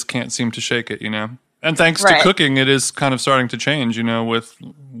we just can't seem to shake it. And thanks to cooking, it is kind of starting to change, with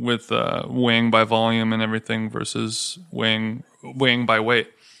weighing by volume and everything versus weighing by weight.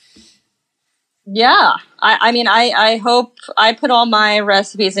 Yeah. I hope I put all my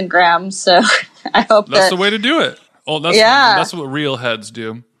recipes in grams, so I hope that's the way to do it. Oh, that's what real heads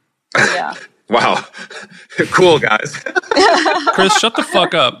do. Yeah. Wow. Cool, guys. Chris, shut the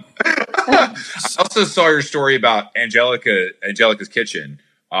fuck up. I also saw your story about Angelica's Kitchen.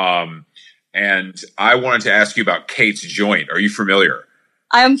 And I wanted to ask you about Kate's Joint. Are you familiar?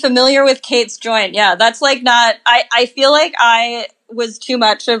 I am familiar with Kate's Joint. Yeah, that's like not... I feel like I was too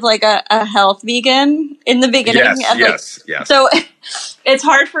much of like a health vegan in the beginning. Yes. So it's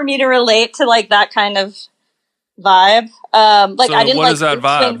hard for me to relate to like that kind of vibe. I didn't like food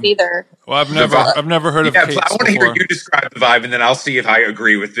swings either. Well, I've never heard of Kate's I want to hear you describe the vibe, and then I'll see if I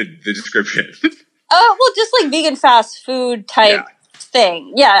agree with the description. Well, just like vegan fast food type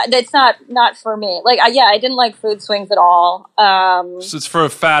thing. Yeah, it's not for me. Like, I didn't like food swings at all. So it's for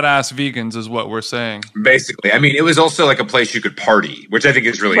fat ass vegans, is what we're saying. Basically, I mean, it was also like a place you could party, which I think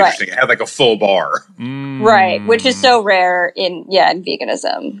is really interesting. It had like a full bar, right? Which is so rare in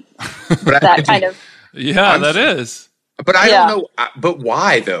veganism. But that is. But I don't know. But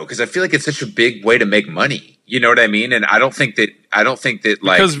why though? Because I feel like it's such a big way to make money. You know what I mean? And I don't think that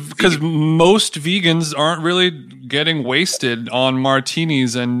like because most vegans aren't really getting wasted on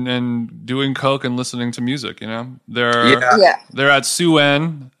martinis and doing coke and listening to music. They're at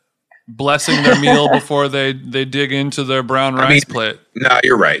Suen blessing their meal before they dig into their brown rice plate. No,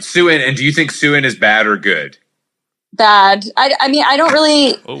 you're right. Suen. And do you think Suen is bad or good? bad. I mean, I don't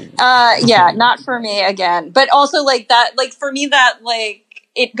really, yeah, not for me again, but also like that, like for me that like,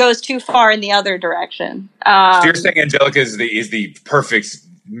 it goes too far in the other direction. So you're saying Angelica is the perfect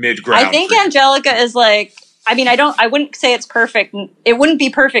mid-ground? I think Angelica is like, I mean, I wouldn't say it's perfect. It wouldn't be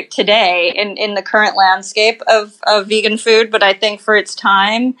perfect today in the current landscape of vegan food, but I think for its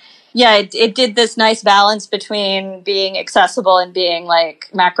time, yeah, it did this nice balance between being accessible and being like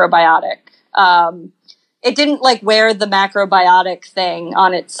macrobiotic. It didn't like wear the macrobiotic thing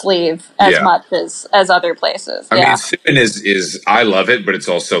on its sleeve as much as other places. I mean, Sippin' is I love it, but it's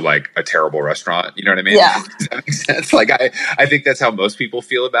also like a terrible restaurant. You know what I mean? Yeah. Does that make sense? Like I think that's how most people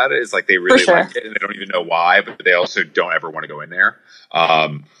feel about it. Is like they really like it and they don't even know why, but they also don't ever want to go in there.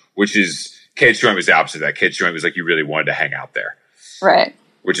 Which is Kate's Joint was the opposite of that. Kate's Joint was like you really wanted to hang out there, right?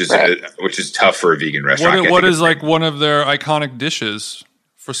 Which is tough for a vegan restaurant. What is like one of their iconic dishes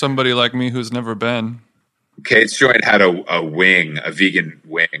for somebody like me who's never been? Kate's Joint had a wing, a vegan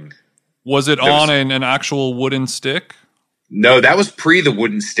wing. Was it on an actual wooden stick? No, that was pre the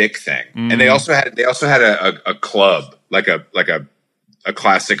wooden stick thing. And they also had a club, like a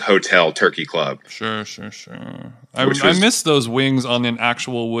classic hotel turkey club. Sure. I miss those wings on an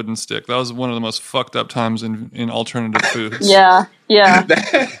actual wooden stick. That was one of the most fucked up times in alternative foods. Yeah. I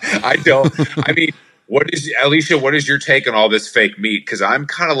mean, Alicia, what is your take on all this fake meat? Because I'm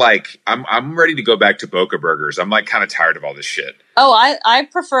kind of like, I'm ready to go back to Boca Burgers. I'm like kind of tired of all this shit. Oh, I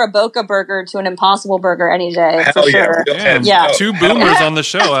prefer a Boca Burger to an Impossible Burger any day. Hell yeah. Sure. Yeah. Two boomers on the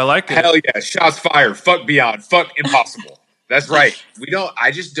show. I like it. Hell yeah. Shots fired. Fuck Beyond. Fuck Impossible. That's right.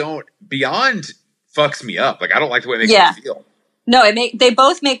 Beyond fucks me up. Like, I don't like the way it makes me feel. No, they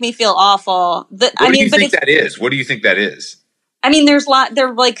both make me feel awful. What do you think that is? What do you think that is? I mean, they're like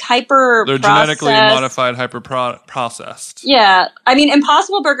They're genetically modified, processed. Yeah. I mean,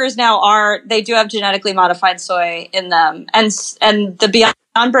 Impossible Burgers now they do have genetically modified soy in them. And the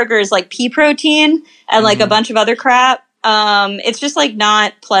Beyond Burger is like pea protein and like a bunch of other crap. It's just like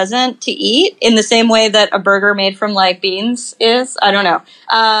not pleasant to eat in the same way that a burger made from like beans is. I don't know.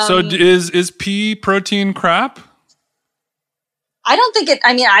 So is pea protein crap? I don't think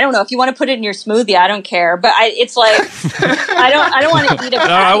I don't know if you want to put it in your smoothie. I don't care, but it's like I don't want to eat it.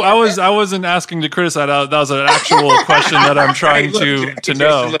 I wasn't asking to criticize. That was an actual question that I'm trying to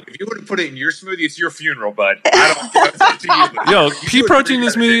know. Look, if you want to put it in your smoothie, it's your funeral, bud. I don't. Yo, pea protein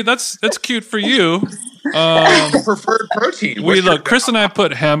is me. That's cute for you. Preferred protein. Chris and I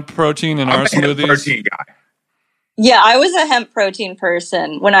put hemp protein in our smoothies. Protein guy. Yeah, I was a hemp protein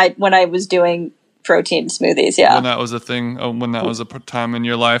person when I was doing protein smoothies. Yeah, when that was a thing. When that was a time in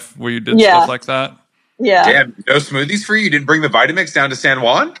your life where you did stuff like that. Yeah. Damn, no smoothies for you? You didn't bring the Vitamix down to San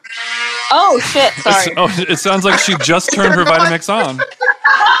Juan? Oh shit! Sorry. It sounds like she just turned her Vitamix on.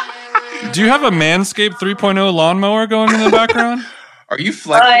 Do you have a Manscaped 3.0 lawnmower going in the background? Are you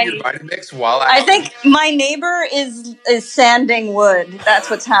flexing your Vitamix while I think my neighbor is sanding wood. That's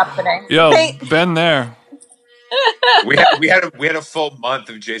what's happening. Yo, been there. we had a full month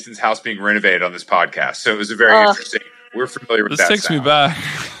of Jason's house being renovated on this podcast, so it was a very interesting. We're familiar with this that. This takes sound. me back.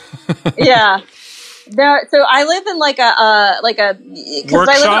 Yeah. So I live in because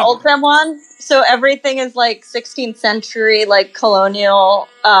I live in Old San Juan, so everything is like 16th century, like colonial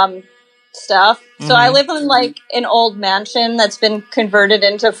stuff. So I live in like an old mansion that's been converted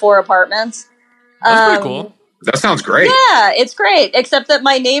into 4 apartments. That's pretty cool. That sounds great. Yeah, it's great. Except that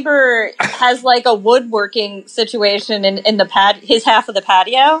my neighbor has like a woodworking situation in his half of the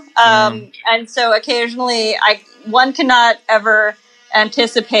patio, and so occasionally one cannot ever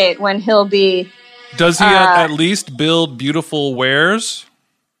anticipate when he'll be. Does he at least build beautiful wares?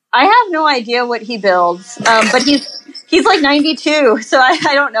 I have no idea what he builds, but he's like 92, so I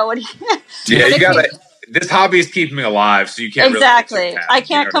don't know what he. Yeah, you got it. This hobby is keeping me alive, so you can't exactly. I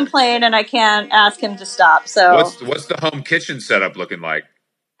can't complain, and I can't ask him to stop. So, what's the home kitchen setup looking like?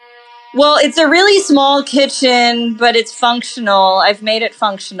 Well, it's a really small kitchen, but it's functional. I've made it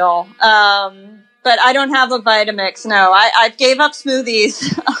functional. But I don't have a Vitamix. No, I gave up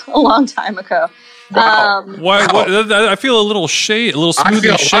smoothies a long time ago. Wow. Why? I feel a little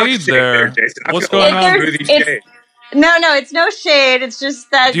smoothie shade there. Jason. What's going on? No, it's no shade. It's just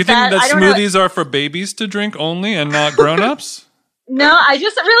that. Do you think that smoothies are for babies to drink only and not grown-ups? No, I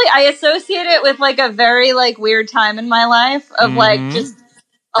associate it with like a very like weird time in my life of like just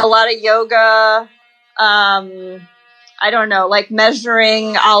a lot of yoga. I don't know, like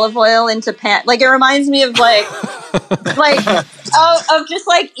measuring olive oil into pan. Like it reminds me of like like of just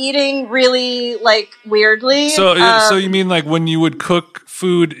like eating really like weirdly. So you mean like when you would cook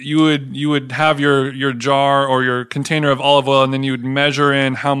food, you would have your jar or your container of olive oil, and then you would measure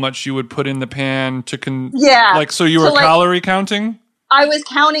in how much you would put in the pan to so you were calorie counting? I was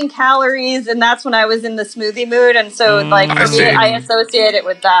counting calories, and that's when I was in the smoothie mood, and so like for me, I associate it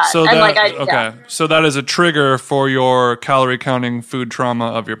with that. So so that is a trigger for your calorie counting food trauma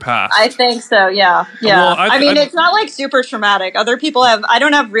of your past. I think so. Yeah. Well, I mean, it's not like super traumatic. Other people have. I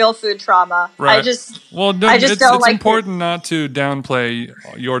don't have real food trauma. Right. It's important not to downplay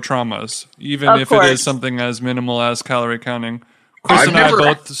your traumas, even if it is something as minimal as calorie counting. Chris and I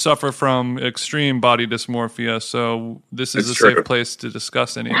both suffer from extreme body dysmorphia, so this is a safe place to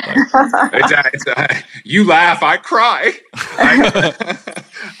discuss any of that. You laugh, I cry.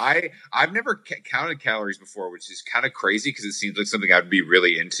 I've never counted calories before, which is kind of crazy because it seems like something I'd be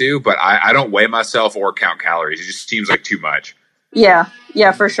really into, but I don't weigh myself or count calories. It just seems like too much. Yeah,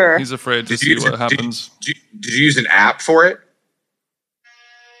 for sure. He's afraid to see what happens. Did you use an app for it?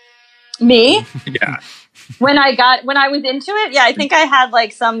 Me? Yeah. When I was into it, I think I had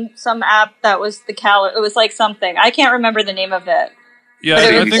like some app that was it was like something. I can't remember the name of it. Yeah,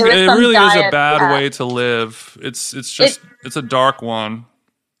 I think it really is a bad way to live. It's a dark one.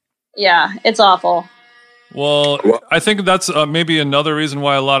 Yeah, it's awful. Well, I think that's maybe another reason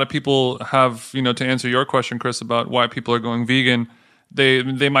why a lot of people have, to answer your question, Chris, about why people are going vegan.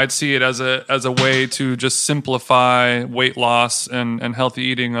 They might see it as a way to just simplify weight loss and healthy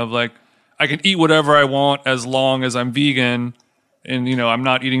eating of like, I can eat whatever I want as long as I'm vegan and, I'm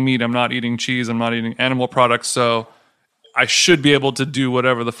not eating meat, I'm not eating cheese, I'm not eating animal products. So I should be able to do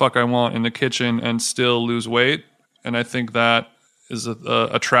whatever the fuck I want in the kitchen and still lose weight. And I think that is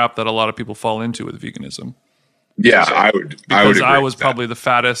a trap that a lot of people fall into with veganism. Yeah, I would agree I was probably the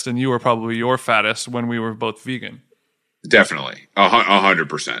fattest and you were probably your fattest when we were both vegan. Definitely,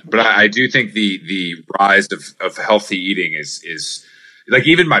 100%. But I do think the rise of healthy eating is like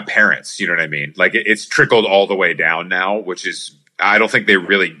even my parents, you know what I mean? Like it's trickled all the way down now, which is, I don't think they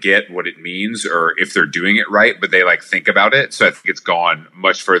really get what it means or if they're doing it right, but they like think about it. So I think it's gone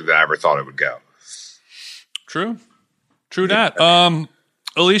much further than I ever thought it would go. True that.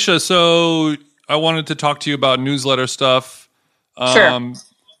 Alicia, so I wanted to talk to you about newsletter stuff. Sure.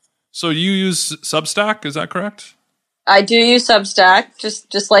 So you use Substack, is that correct? I do use Substack,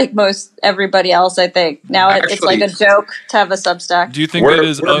 just like most everybody else, I think. Now it's like a joke to have a Substack. Do you think that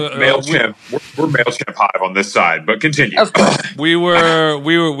is MailChimp? We're MailChimp Hive on this side, but continue. Of course. we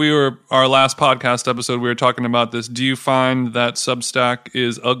were our last podcast episode. We were talking about this. Do you find that Substack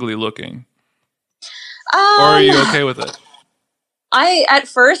is ugly looking, or are you okay with it? At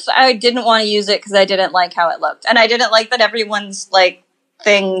first I didn't want to use it because I didn't like how it looked, and I didn't like that everyone's like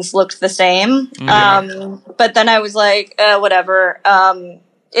things looked the same. But then I was like, whatever.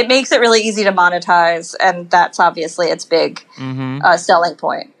 It makes it really easy to monetize, and that's obviously its big selling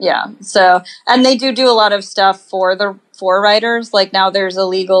point. Yeah. So, and they do a lot of stuff for writers. Like now there's a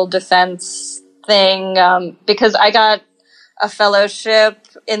legal defense thing, because I got a fellowship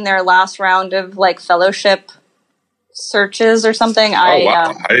in their last round of like fellowship searches or something.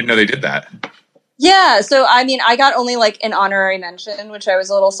 Wow. I didn't know they did that. Yeah, so I mean, I got only like an honorary mention, which I was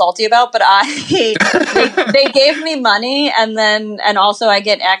a little salty about, but they gave me money, and also I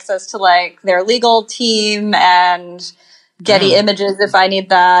get access to like their legal team and Getty Images if I need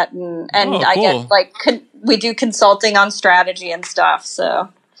that, and I get like we do consulting on strategy and stuff. So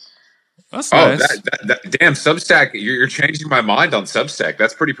that's nice. Damn, Substack! You're changing my mind on Substack.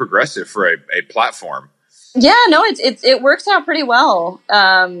 That's pretty progressive for a platform. Yeah, no, it works out pretty well.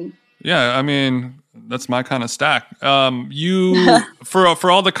 Yeah, I mean, that's my kind of stack. You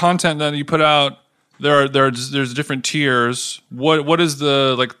for all the content that you put out, there's different tiers. What is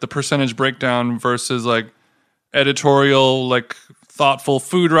the percentage breakdown versus like editorial, like thoughtful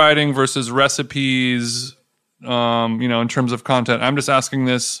food writing versus recipes? In terms of content. I'm just asking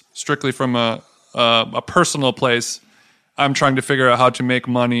this strictly from a personal place. I'm trying to figure out how to make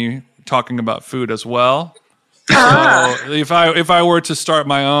money talking about food as well. So if I were to start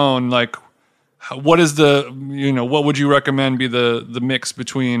my own, like, what is what would you recommend be the mix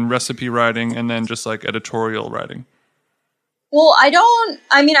between recipe writing and then just like editorial writing? Well, I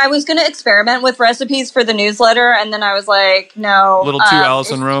was going to experiment with recipes for the newsletter, and then I was like, no. A little too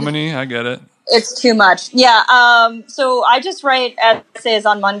Alison Romany, I get it. It's too much. Yeah. So I just write essays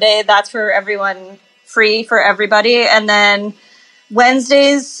on Monday. That's for everyone, free for everybody. And then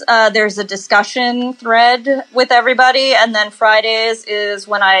Wednesdays, there's a discussion thread with everybody, and then Fridays is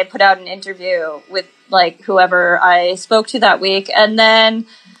when I put out an interview with like whoever I spoke to that week, and then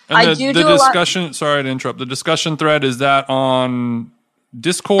And the discussion, sorry to interrupt, the discussion thread, is that on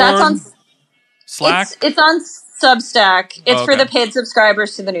Discord? That's on Slack? It's on Substack. It's for the paid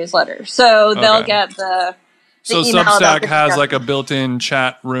subscribers to the newsletter. So they'll get the So email Substack has like a built-in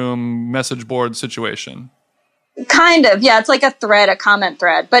chat room message board situation. Kind of, yeah. It's like a thread, a comment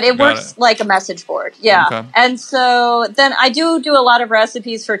thread, but it works like a message board. Yeah. Okay. And so then I do a lot of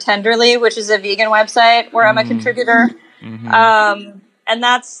recipes for Tenderly, which is a vegan website where I'm a contributor. Mm-hmm. And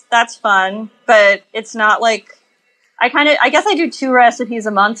that's fun, but it's not like I guess I do 2 recipes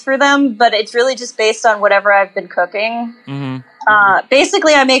a month for them, but it's really just based on whatever I've been cooking. Mm-hmm.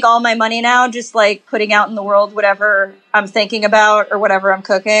 Basically, I make all my money now just like putting out in the world whatever I'm thinking about or whatever I'm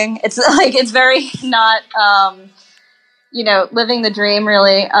cooking. It's like it's very not, living the dream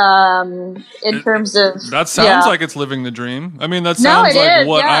really. In terms of that sounds like it's living the dream. I mean, that sounds like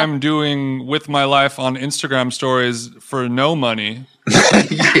what I'm doing with my life on Instagram stories for no money.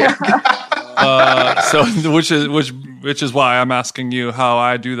 So which is why I'm asking you how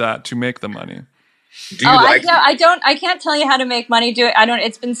I do that to make the money. I can't tell you how to make money do it.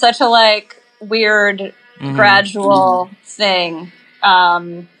 It's been such a like weird gradual thing. Now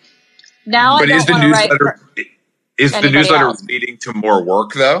but I don't want to write is the newsletter leading to more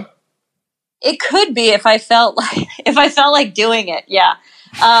work though? It could be if I felt like doing it. Yeah.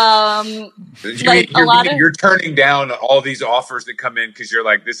 You're turning down all these offers that come in because you're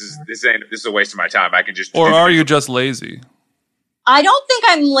like, this is a waste of my time. I can just. Or are you just lazy? I don't think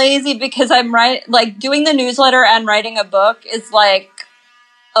I'm lazy because I'm doing the newsletter and writing a book is like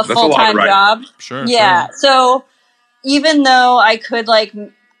a full-time job. Sure. Yeah. Sure. So even though I could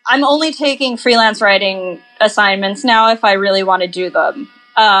I'm only taking freelance writing assignments now if I really want to do them.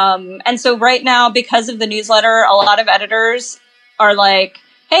 And so right now, because of the newsletter, a lot of editors are like,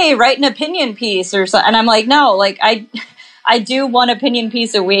 hey, write an opinion piece or something. And I'm like, no, I do 1 opinion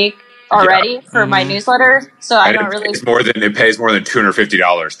piece a week already for my newsletter. So I don't really. It pays more than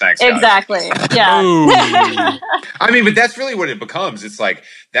 $250. Thanks. Exactly. Guys. Yeah. I mean, but that's really what it becomes. It's like,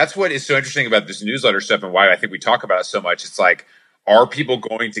 that's what is so interesting about this newsletter stuff and why I think we talk about it so much. It's like, are people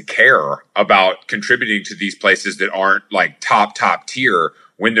going to care about contributing to these places that aren't like top tier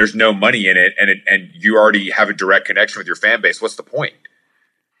when there's no money in it and you already have a direct connection with your fan base? What's the point?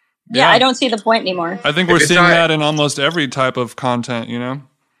 Yeah, I don't see the point anymore. I think we're seeing that in almost every type of content,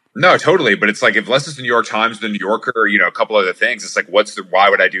 No, totally. But it's like, if less is the New York Times, the New Yorker, a couple other things, it's like, why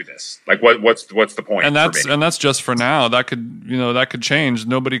would I do this? Like, what's the point? And that's just for now. That could change.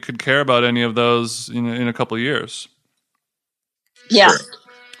 Nobody could care about any of those in a couple of years. Yeah.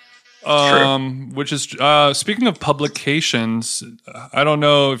 Which is speaking of publications, I don't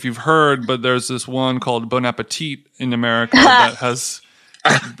know if you've heard, but there's this one called Bon Appetit in America that has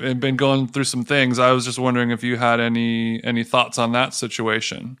been going through some things. I was just wondering if you had any thoughts on that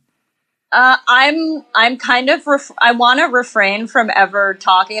situation. I'm kind of I want to refrain from ever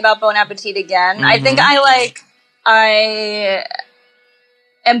talking about Bon Appetit again. Mm-hmm. I think I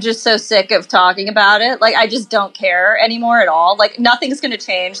am just so sick of talking about it. Like, I just don't care anymore at all. Like, nothing's going to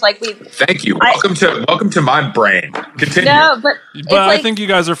change. Thank you. Welcome to my brain. Continue. No, but I think you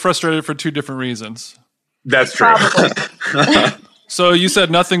guys are frustrated for 2 different reasons. That's true. So you said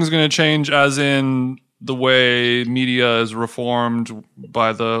nothing's going to change, as in the way media is reformed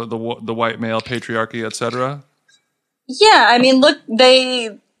by the white male patriarchy, etc. Yeah, I mean,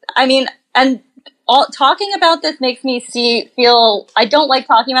 talking about this makes me feel I don't like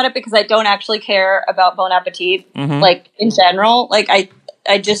talking about it because I don't actually care about Bon Appetit, in general. I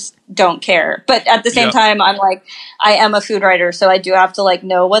just don't care. But at the same time, I'm I am a food writer, so I do have to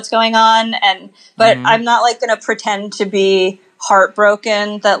know what's going on. But I'm not going to pretend to be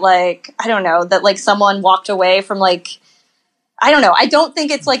heartbroken that I don't know, that someone walked away from I don't know. I don't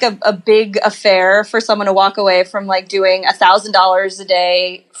think it's a big affair for someone to walk away from doing $1,000 a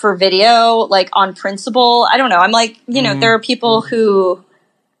day for video, on principle. I don't know. I'm there are people who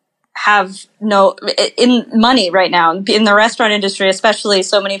have in money right now in the restaurant industry, especially.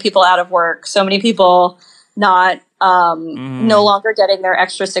 So many people out of work, so many people not no longer getting their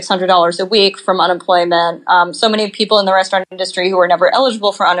extra $600 a week from unemployment. So many people in the restaurant industry who were never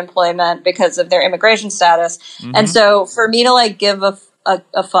eligible for unemployment because of their immigration status. And so for me to give a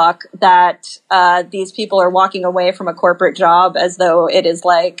fuck that these people are walking away from a corporate job as though it is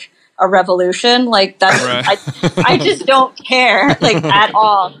a revolution, that's right. I just don't care at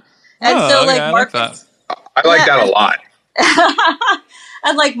all. And Marcus, I like that a lot.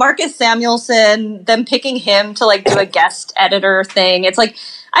 And Marcus Samuelsson, them picking him to do a guest editor thing. It's I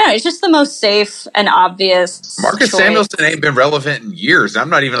don't know, it's just the most safe and obvious Marcus choice. Samuelsson ain't been relevant in years. I'm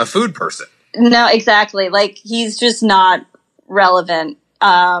not even a food person. No, exactly. He's just not relevant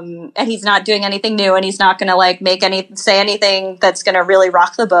and he's not doing anything new, and he's not going to like say anything that's going to really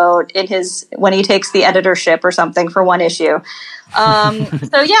rock the boat when he takes the editorship or something for one issue.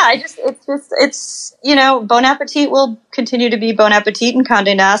 So yeah, it's Bon Appetit will continue to be Bon Appetit, and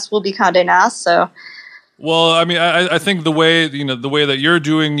Condé Nast will be Condé Nast. So, well, I mean, I think the way that you're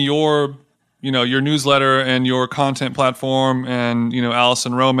doing your newsletter and your content platform, and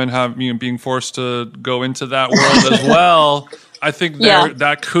Alison Roman being forced to go into that world as well. I think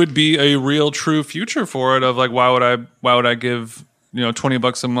that could be a real, true future for it. Of like, why would I give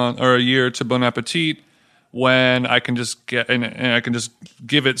 $20 a month or a year to Bon Appetit when I can just get and I can just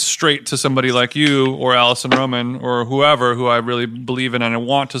give it straight to somebody like you or Alison Roman or whoever who I really believe in and I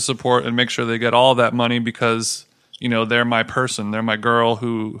want to support and make sure they get all that money because they're my person, they're my girl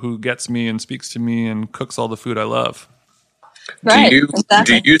who gets me and speaks to me and cooks all the food I love. Right,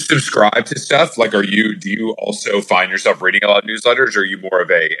 do you subscribe to stuff? Like, do you also find yourself reading a lot of newsletters, or are you more of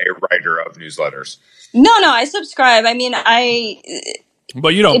a writer of newsletters? No, I subscribe. I mean, but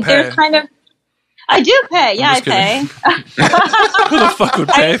you don't pay. There's kind of. I do pay. Yeah, I pay. Who the fuck would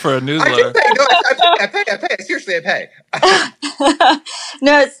pay for a newsletter? I do pay. No, I pay. Seriously, I pay.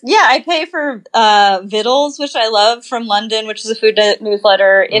 No, I pay for Vittles, which I love, from London, which is a food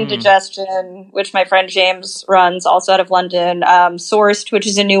newsletter. Indigestion, which my friend James runs, also out of London. Sourced, which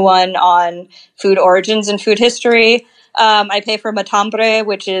is a new one on food origins and food history. I pay for Matambre,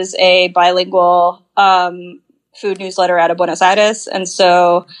 which is a bilingual food newsletter out of Buenos Aires. And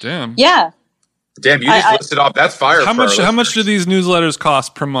so, damn, you just listed off. That's fire. How much do these newsletters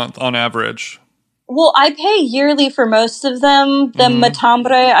cost per month on average? Well, I pay yearly for most of them. The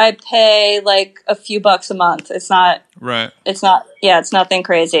Matambre, I pay like a few bucks a month. It's not right. It's not. Yeah, it's nothing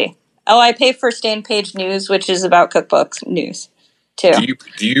crazy. Oh, I pay for Stain Page News, which is about cookbooks news too.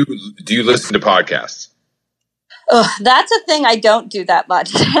 Do you listen to podcasts? That's a thing I don't do that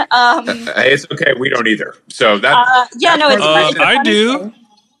much. It's okay. We don't either. So that. I do.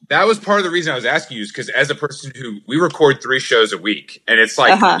 That was part of the reason I was asking you, is because as a person we record 3 shows a week, and it's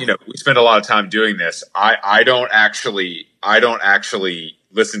like we spend a lot of time doing this. I don't actually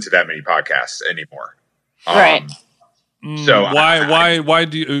listen to that many podcasts anymore. Right. So why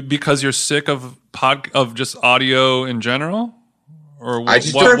do you? Because you're sick of just audio in general, or what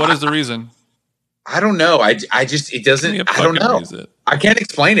is the reason? I don't know. I don't know. I can't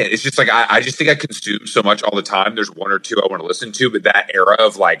explain it. It's just like I just think I consume so much all the time. There's 1 or 2 I want to listen to, but that era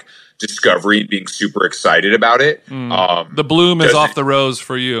of like discovery and being super excited about it. The bloom is off the rose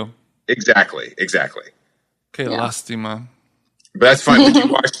for you. Exactly. Okay, lástima. But that's fine. Did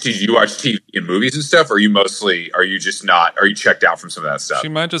you watch TV and movies and stuff? Or are you checked out from some of that stuff? She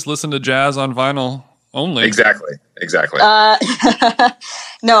might just listen to jazz on vinyl only. Exactly.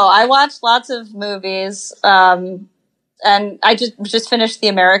 No, I watched lots of movies. And I just finished The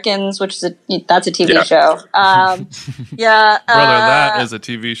Americans, that's a TV show. Brother, that is a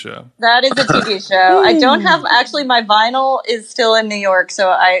TV show. That is a TV show. I don't have, actually, my vinyl is still in New York, so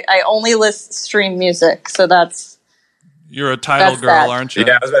I only stream music. So you're a Tidal girl, aren't you?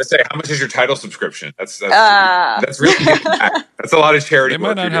 Yeah, I was about to say, how much is your Tidal subscription? That's really good. That's a lot of charity. They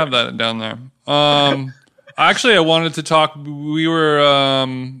might not have that down there. Actually, I wanted to talk. We were.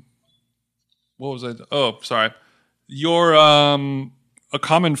 What was I? Oh, sorry. Your a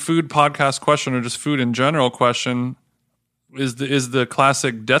common food podcast question, or just food in general question, is the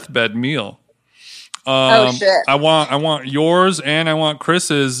classic deathbed meal. Oh shit! I want yours, and I want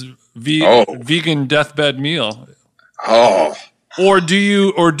Chris's vegan deathbed meal. Oh. Or do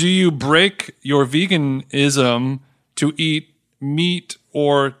you break your veganism to eat meat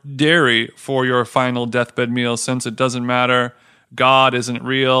or dairy for your final deathbed meal, since it doesn't matter, God isn't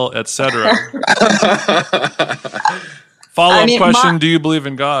real, etc.? Follow-up question, do you believe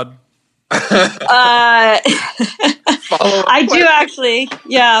in God? I do actually,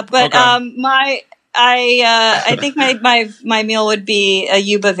 yeah, but okay. I think my meal would be a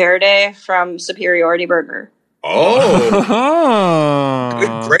Yuba Verde from Superiority Burger. Oh,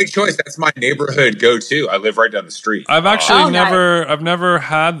 great choice. That's my neighborhood go-to. I live right down the street. I've actually never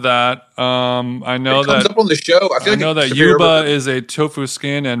had that. I know that comes up on the show. I know that Yuba is a tofu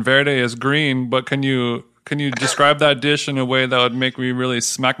skin and Verde is green. But can you describe that dish in a way that would make me really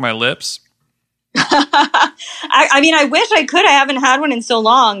smack my lips? I mean, I wish I could. I haven't had one in so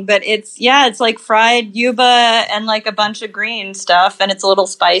long, but it's like fried yuba and like a bunch of green stuff, and it's a little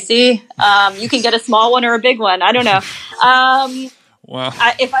spicy. You can get a small one or a big one. I don't know. Wow.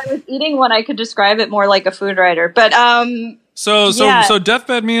 If I was eating one, I could describe it more like a food writer. But so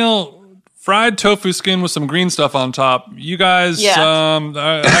deathbed meal, fried tofu skin with some green stuff on top. You guys, I'm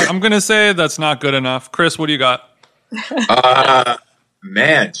gonna say that's not good enough. Chris, what do you got?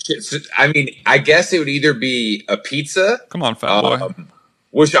 Man, I mean, I guess it would either be a pizza. Come on, fat boy.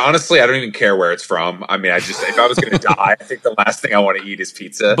 Which honestly, I don't even care where it's from. I mean, if I was going to die, I think the last thing I want to eat is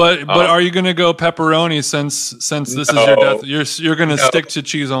pizza. But are you going to go pepperoni since this is your death? You're going to stick to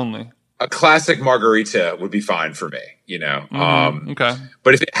cheese only. A classic margarita would be fine for me, Okay.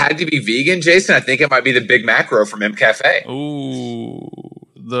 But if it had to be vegan, Jason, I think it might be the Big Macro from M Cafe. Ooh,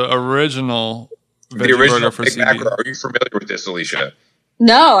 the original Big Macro. Are you familiar with this, Alicia?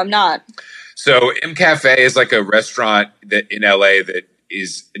 No, I'm not. So M Cafe is like a restaurant that in LA that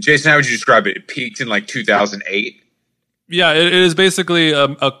is, Jason, how would you describe it? It peaked in like 2008. Yeah, it is basically a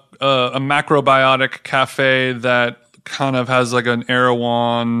macrobiotic cafe that kind of has like an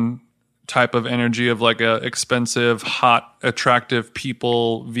Erewhon type of energy of like a expensive, hot, attractive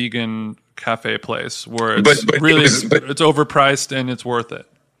people vegan cafe place where it's it's overpriced and it's worth it.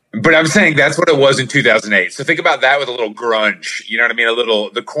 But I'm saying that's what it was in 2008. So think about that with a little grunge. You know what I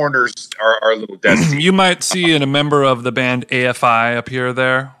mean? The corners are a little dusty. You might see a member of the band AFI appear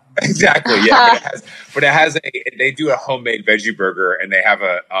there. Exactly, yeah. But it has they do a homemade veggie burger and they have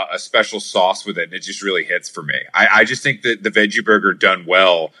a special sauce with it, and it just really hits for me. I just think that the veggie burger done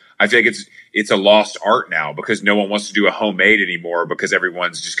well, I think it's a lost art now because no one wants to do a homemade anymore because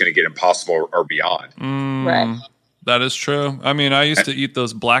everyone's just going to get Impossible or Beyond. Right. That is true. I mean, I used to eat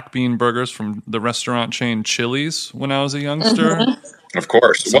those black bean burgers from the restaurant chain Chili's when I was a youngster. Mm-hmm. Of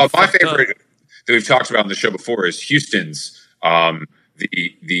course. So well, my favorite that we've talked about on the show before is Houston's. The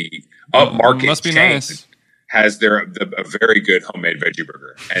upmarket chain nice. Has a very good homemade veggie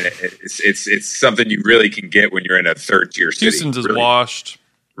burger, and it's something you really can get when you're in a third tier city. Houston's is washed.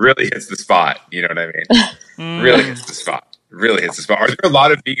 Really hits the spot. You know what I mean? Really hits the spot. Really hits the spot. Are there a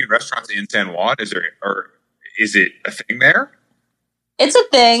lot of vegan restaurants in San Juan? Is it a thing there? It's a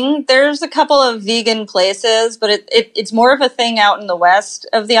thing. There's a couple of vegan places, but it's more of a thing out in the west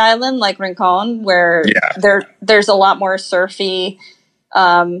of the island, like Rincon, where there's a lot more surfy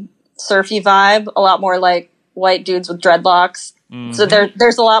vibe, a lot more like white dudes with dreadlocks. Mm-hmm. So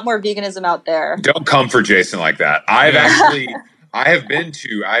there's a lot more veganism out there. Don't come for Jason like that. I have been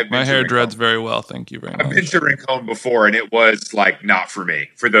to my hair dreads very well. Thank you very much. I've been to Rincon before, and it was like not for me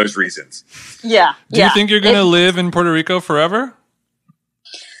for those reasons. Yeah. Do you think you're going to live in Puerto Rico forever?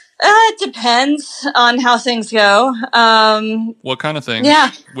 It depends on how things go. What kind of things? Yeah.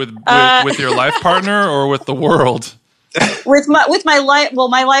 With your life partner or with the world? With my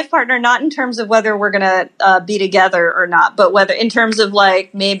life partner, not in terms of whether we're gonna be together or not, but whether in terms of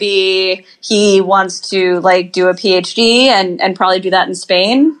like maybe he wants to like do a PhD and probably do that in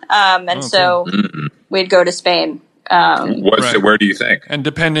Spain, so we'd go to Spain. Where do you think? And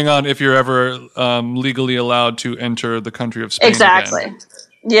depending on if you're ever legally allowed to enter the country of Spain. Exactly. Again.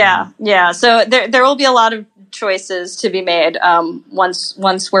 Yeah. So there will be a lot of choices to be made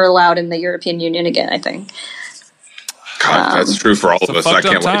once we're allowed in the European Union again, I think. God, that's true for all of us. I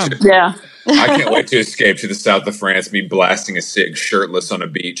can't wait to. Yeah. I can't wait to escape to the south of France, me blasting a cig shirtless on a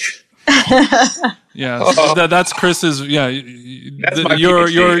beach. Yeah, that's Chris's. Yeah,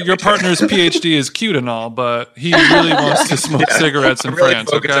 your partner's PhD is cute and all, but he really wants to smoke cigarettes in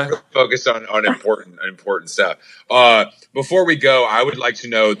France. Okay, focus on important stuff. Before we go, I would like to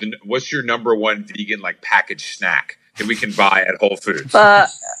know what's your number one vegan like packaged snack that we can buy at Whole Foods.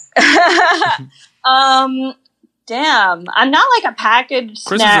 Damn, I'm not like a packaged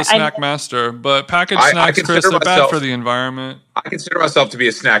Chris snack. Chris is a snack master, but packaged snacks, Chris, are bad for the environment. I consider myself to be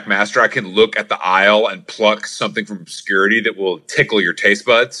a snack master. I can look at the aisle and pluck something from obscurity that will tickle your taste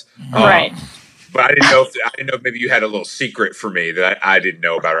buds. Right. But I didn't know if maybe you had a little secret for me that I didn't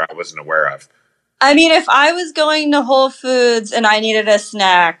know about or I wasn't aware of. I mean, if I was going to Whole Foods and I needed a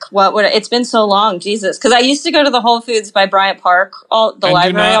snack, it's been so long, Jesus. Because I used to go to the Whole Foods by Bryant Park, all the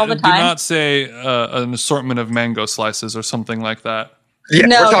time. Do not say an assortment of mango slices or something like that. Yeah,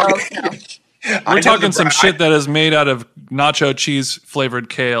 no. We're talking some shit that is made out of nacho cheese flavored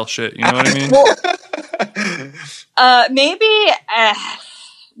kale shit. You know what I mean? Well, maybe I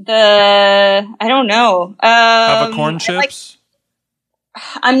don't know. Have a corn chips?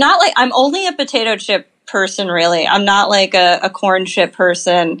 I'm only a potato chip person, really. I'm not like a corn chip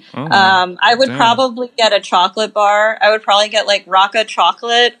person. I would probably get a chocolate bar. I would probably get like Rocca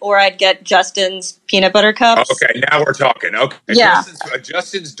chocolate, or I'd get Justin's peanut butter cups. Okay, now we're talking. Okay, yeah.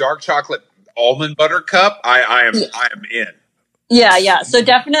 Justin's dark chocolate almond butter cup. I am in. Yeah. So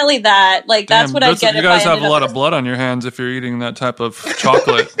definitely that. Like that's what I'd get. You guys have a lot of blood on your hands if you're eating that type of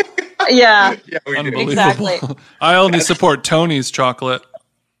chocolate. Yeah, unbelievable. Exactly. I only support Tony's chocolate.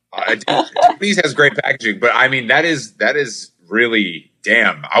 Tony's has great packaging, but I mean that is really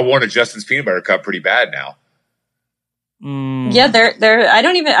damn. I want a Justin's peanut butter cup pretty bad now. Yeah, they're. I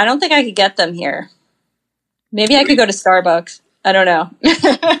don't think I could get them here. Maybe I could go to Starbucks. I don't know.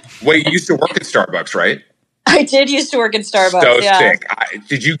 Wait, you used to work at Starbucks, right? I did used to work in Starbucks. So yeah. sick.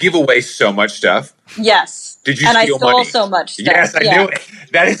 Did you give away so much stuff? Yes. Did you and steal I stole money? so much stuff. Yes, I knew it.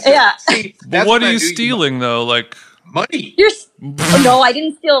 That is. Yeah. See, but what are you stealing though? Like money. No, I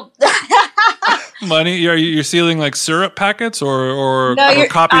didn't steal money. You're stealing like syrup packets or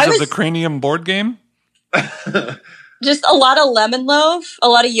copies of the Cranium board game. Just a lot of lemon loaf, a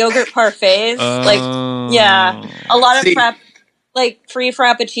lot of yogurt parfaits, a lot of free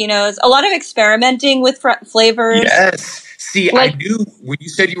frappuccinos, a lot of experimenting with flavors. Yes. See, I knew when you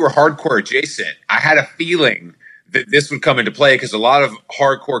said you were hardcore adjacent, I had a feeling that this would come into play because a lot of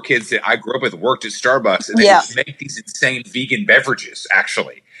hardcore kids that I grew up with worked at Starbucks and they would make these insane vegan beverages,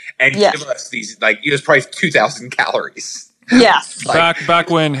 actually, and give us these it was probably 2,000 calories. Yes. Back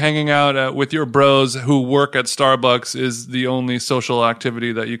when hanging out with your bros who work at Starbucks is the only social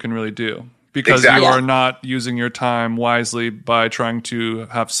activity that you can really do because you are not using your time wisely by trying to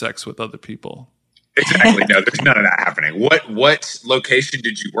have sex with other people. Exactly. No, there's none of that happening. What location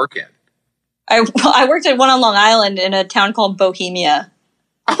did you work in? I worked at one on Long Island in a town called Bohemia.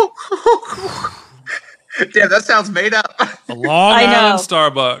 Oh. Damn, that sounds made up. A Long Island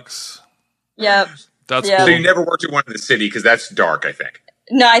Starbucks. Yep. That's cool. So you never worked at one in the city because that's dark, I think.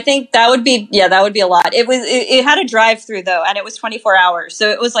 No, I think that would be a lot. It had a drive-through though, and it was 24 hours, so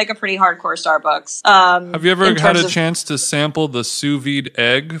it was like a pretty hardcore Starbucks. Have you ever had a chance to sample the sous vide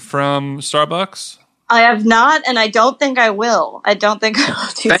egg from Starbucks? I have not, and I don't think I will. I don't think I will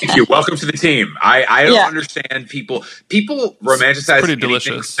do Thank you. Welcome to the team. I don't understand people romanticize anything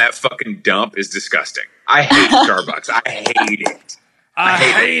delicious. That fucking dump is disgusting. I hate Starbucks. I hate it. I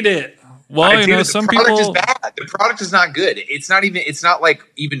hate it. Well, some people. The product is bad. The product is not good. It's not like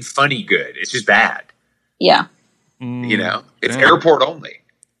even funny good. It's just bad. Yeah. It's airport only.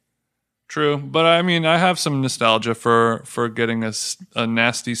 True, but I mean, I have some nostalgia for getting a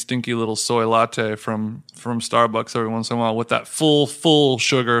nasty, stinky little soy latte from Starbucks every once in a while with that full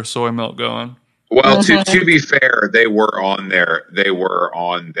sugar soy milk going. Well, to be fair, they were on their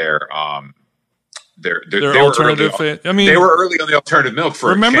alternative. They were early on the alternative milk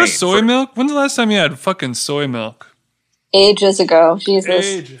for. Remember soy milk? When's the last time you had fucking soy milk? Ages ago. Jesus.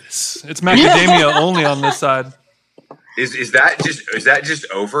 Ages. It's macadamia only on this side. Is that just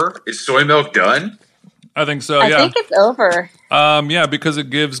over? Is soy milk done? I think so. I think it's over. Because it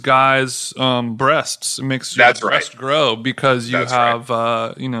gives guys breasts. It makes your breast grow because you have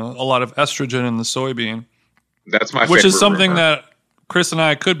a lot of estrogen in the soybean. That's my which is something that Chris and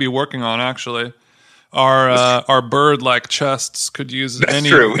I could be working on actually. Our bird-like chests could use any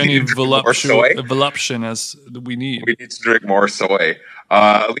voluption as we need. We need to drink more soy.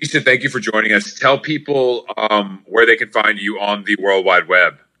 Alicia, thank you for joining us. Tell people where they can find you on the World Wide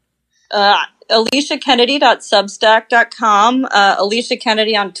Web. AliciaKennedy.substack.com, Alicia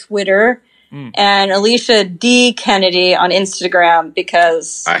Kennedy on Twitter, and Alicia D. Kennedy on Instagram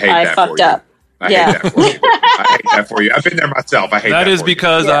because I fucked up. I hate that for you. I've been there myself. I hate that. That is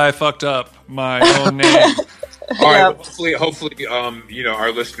because I fucked up my own name. All right. Well, hopefully,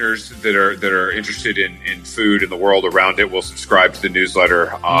 our listeners that are interested in food and the world around it will subscribe to the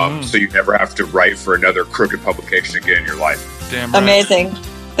newsletter, so you never have to write for another crooked publication again in your life. Damn right. Amazing.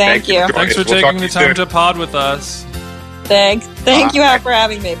 Thank you. Thanks for taking the time to pod with us. Thanks. Thank you for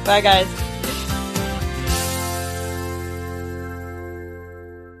having me. Bye, guys.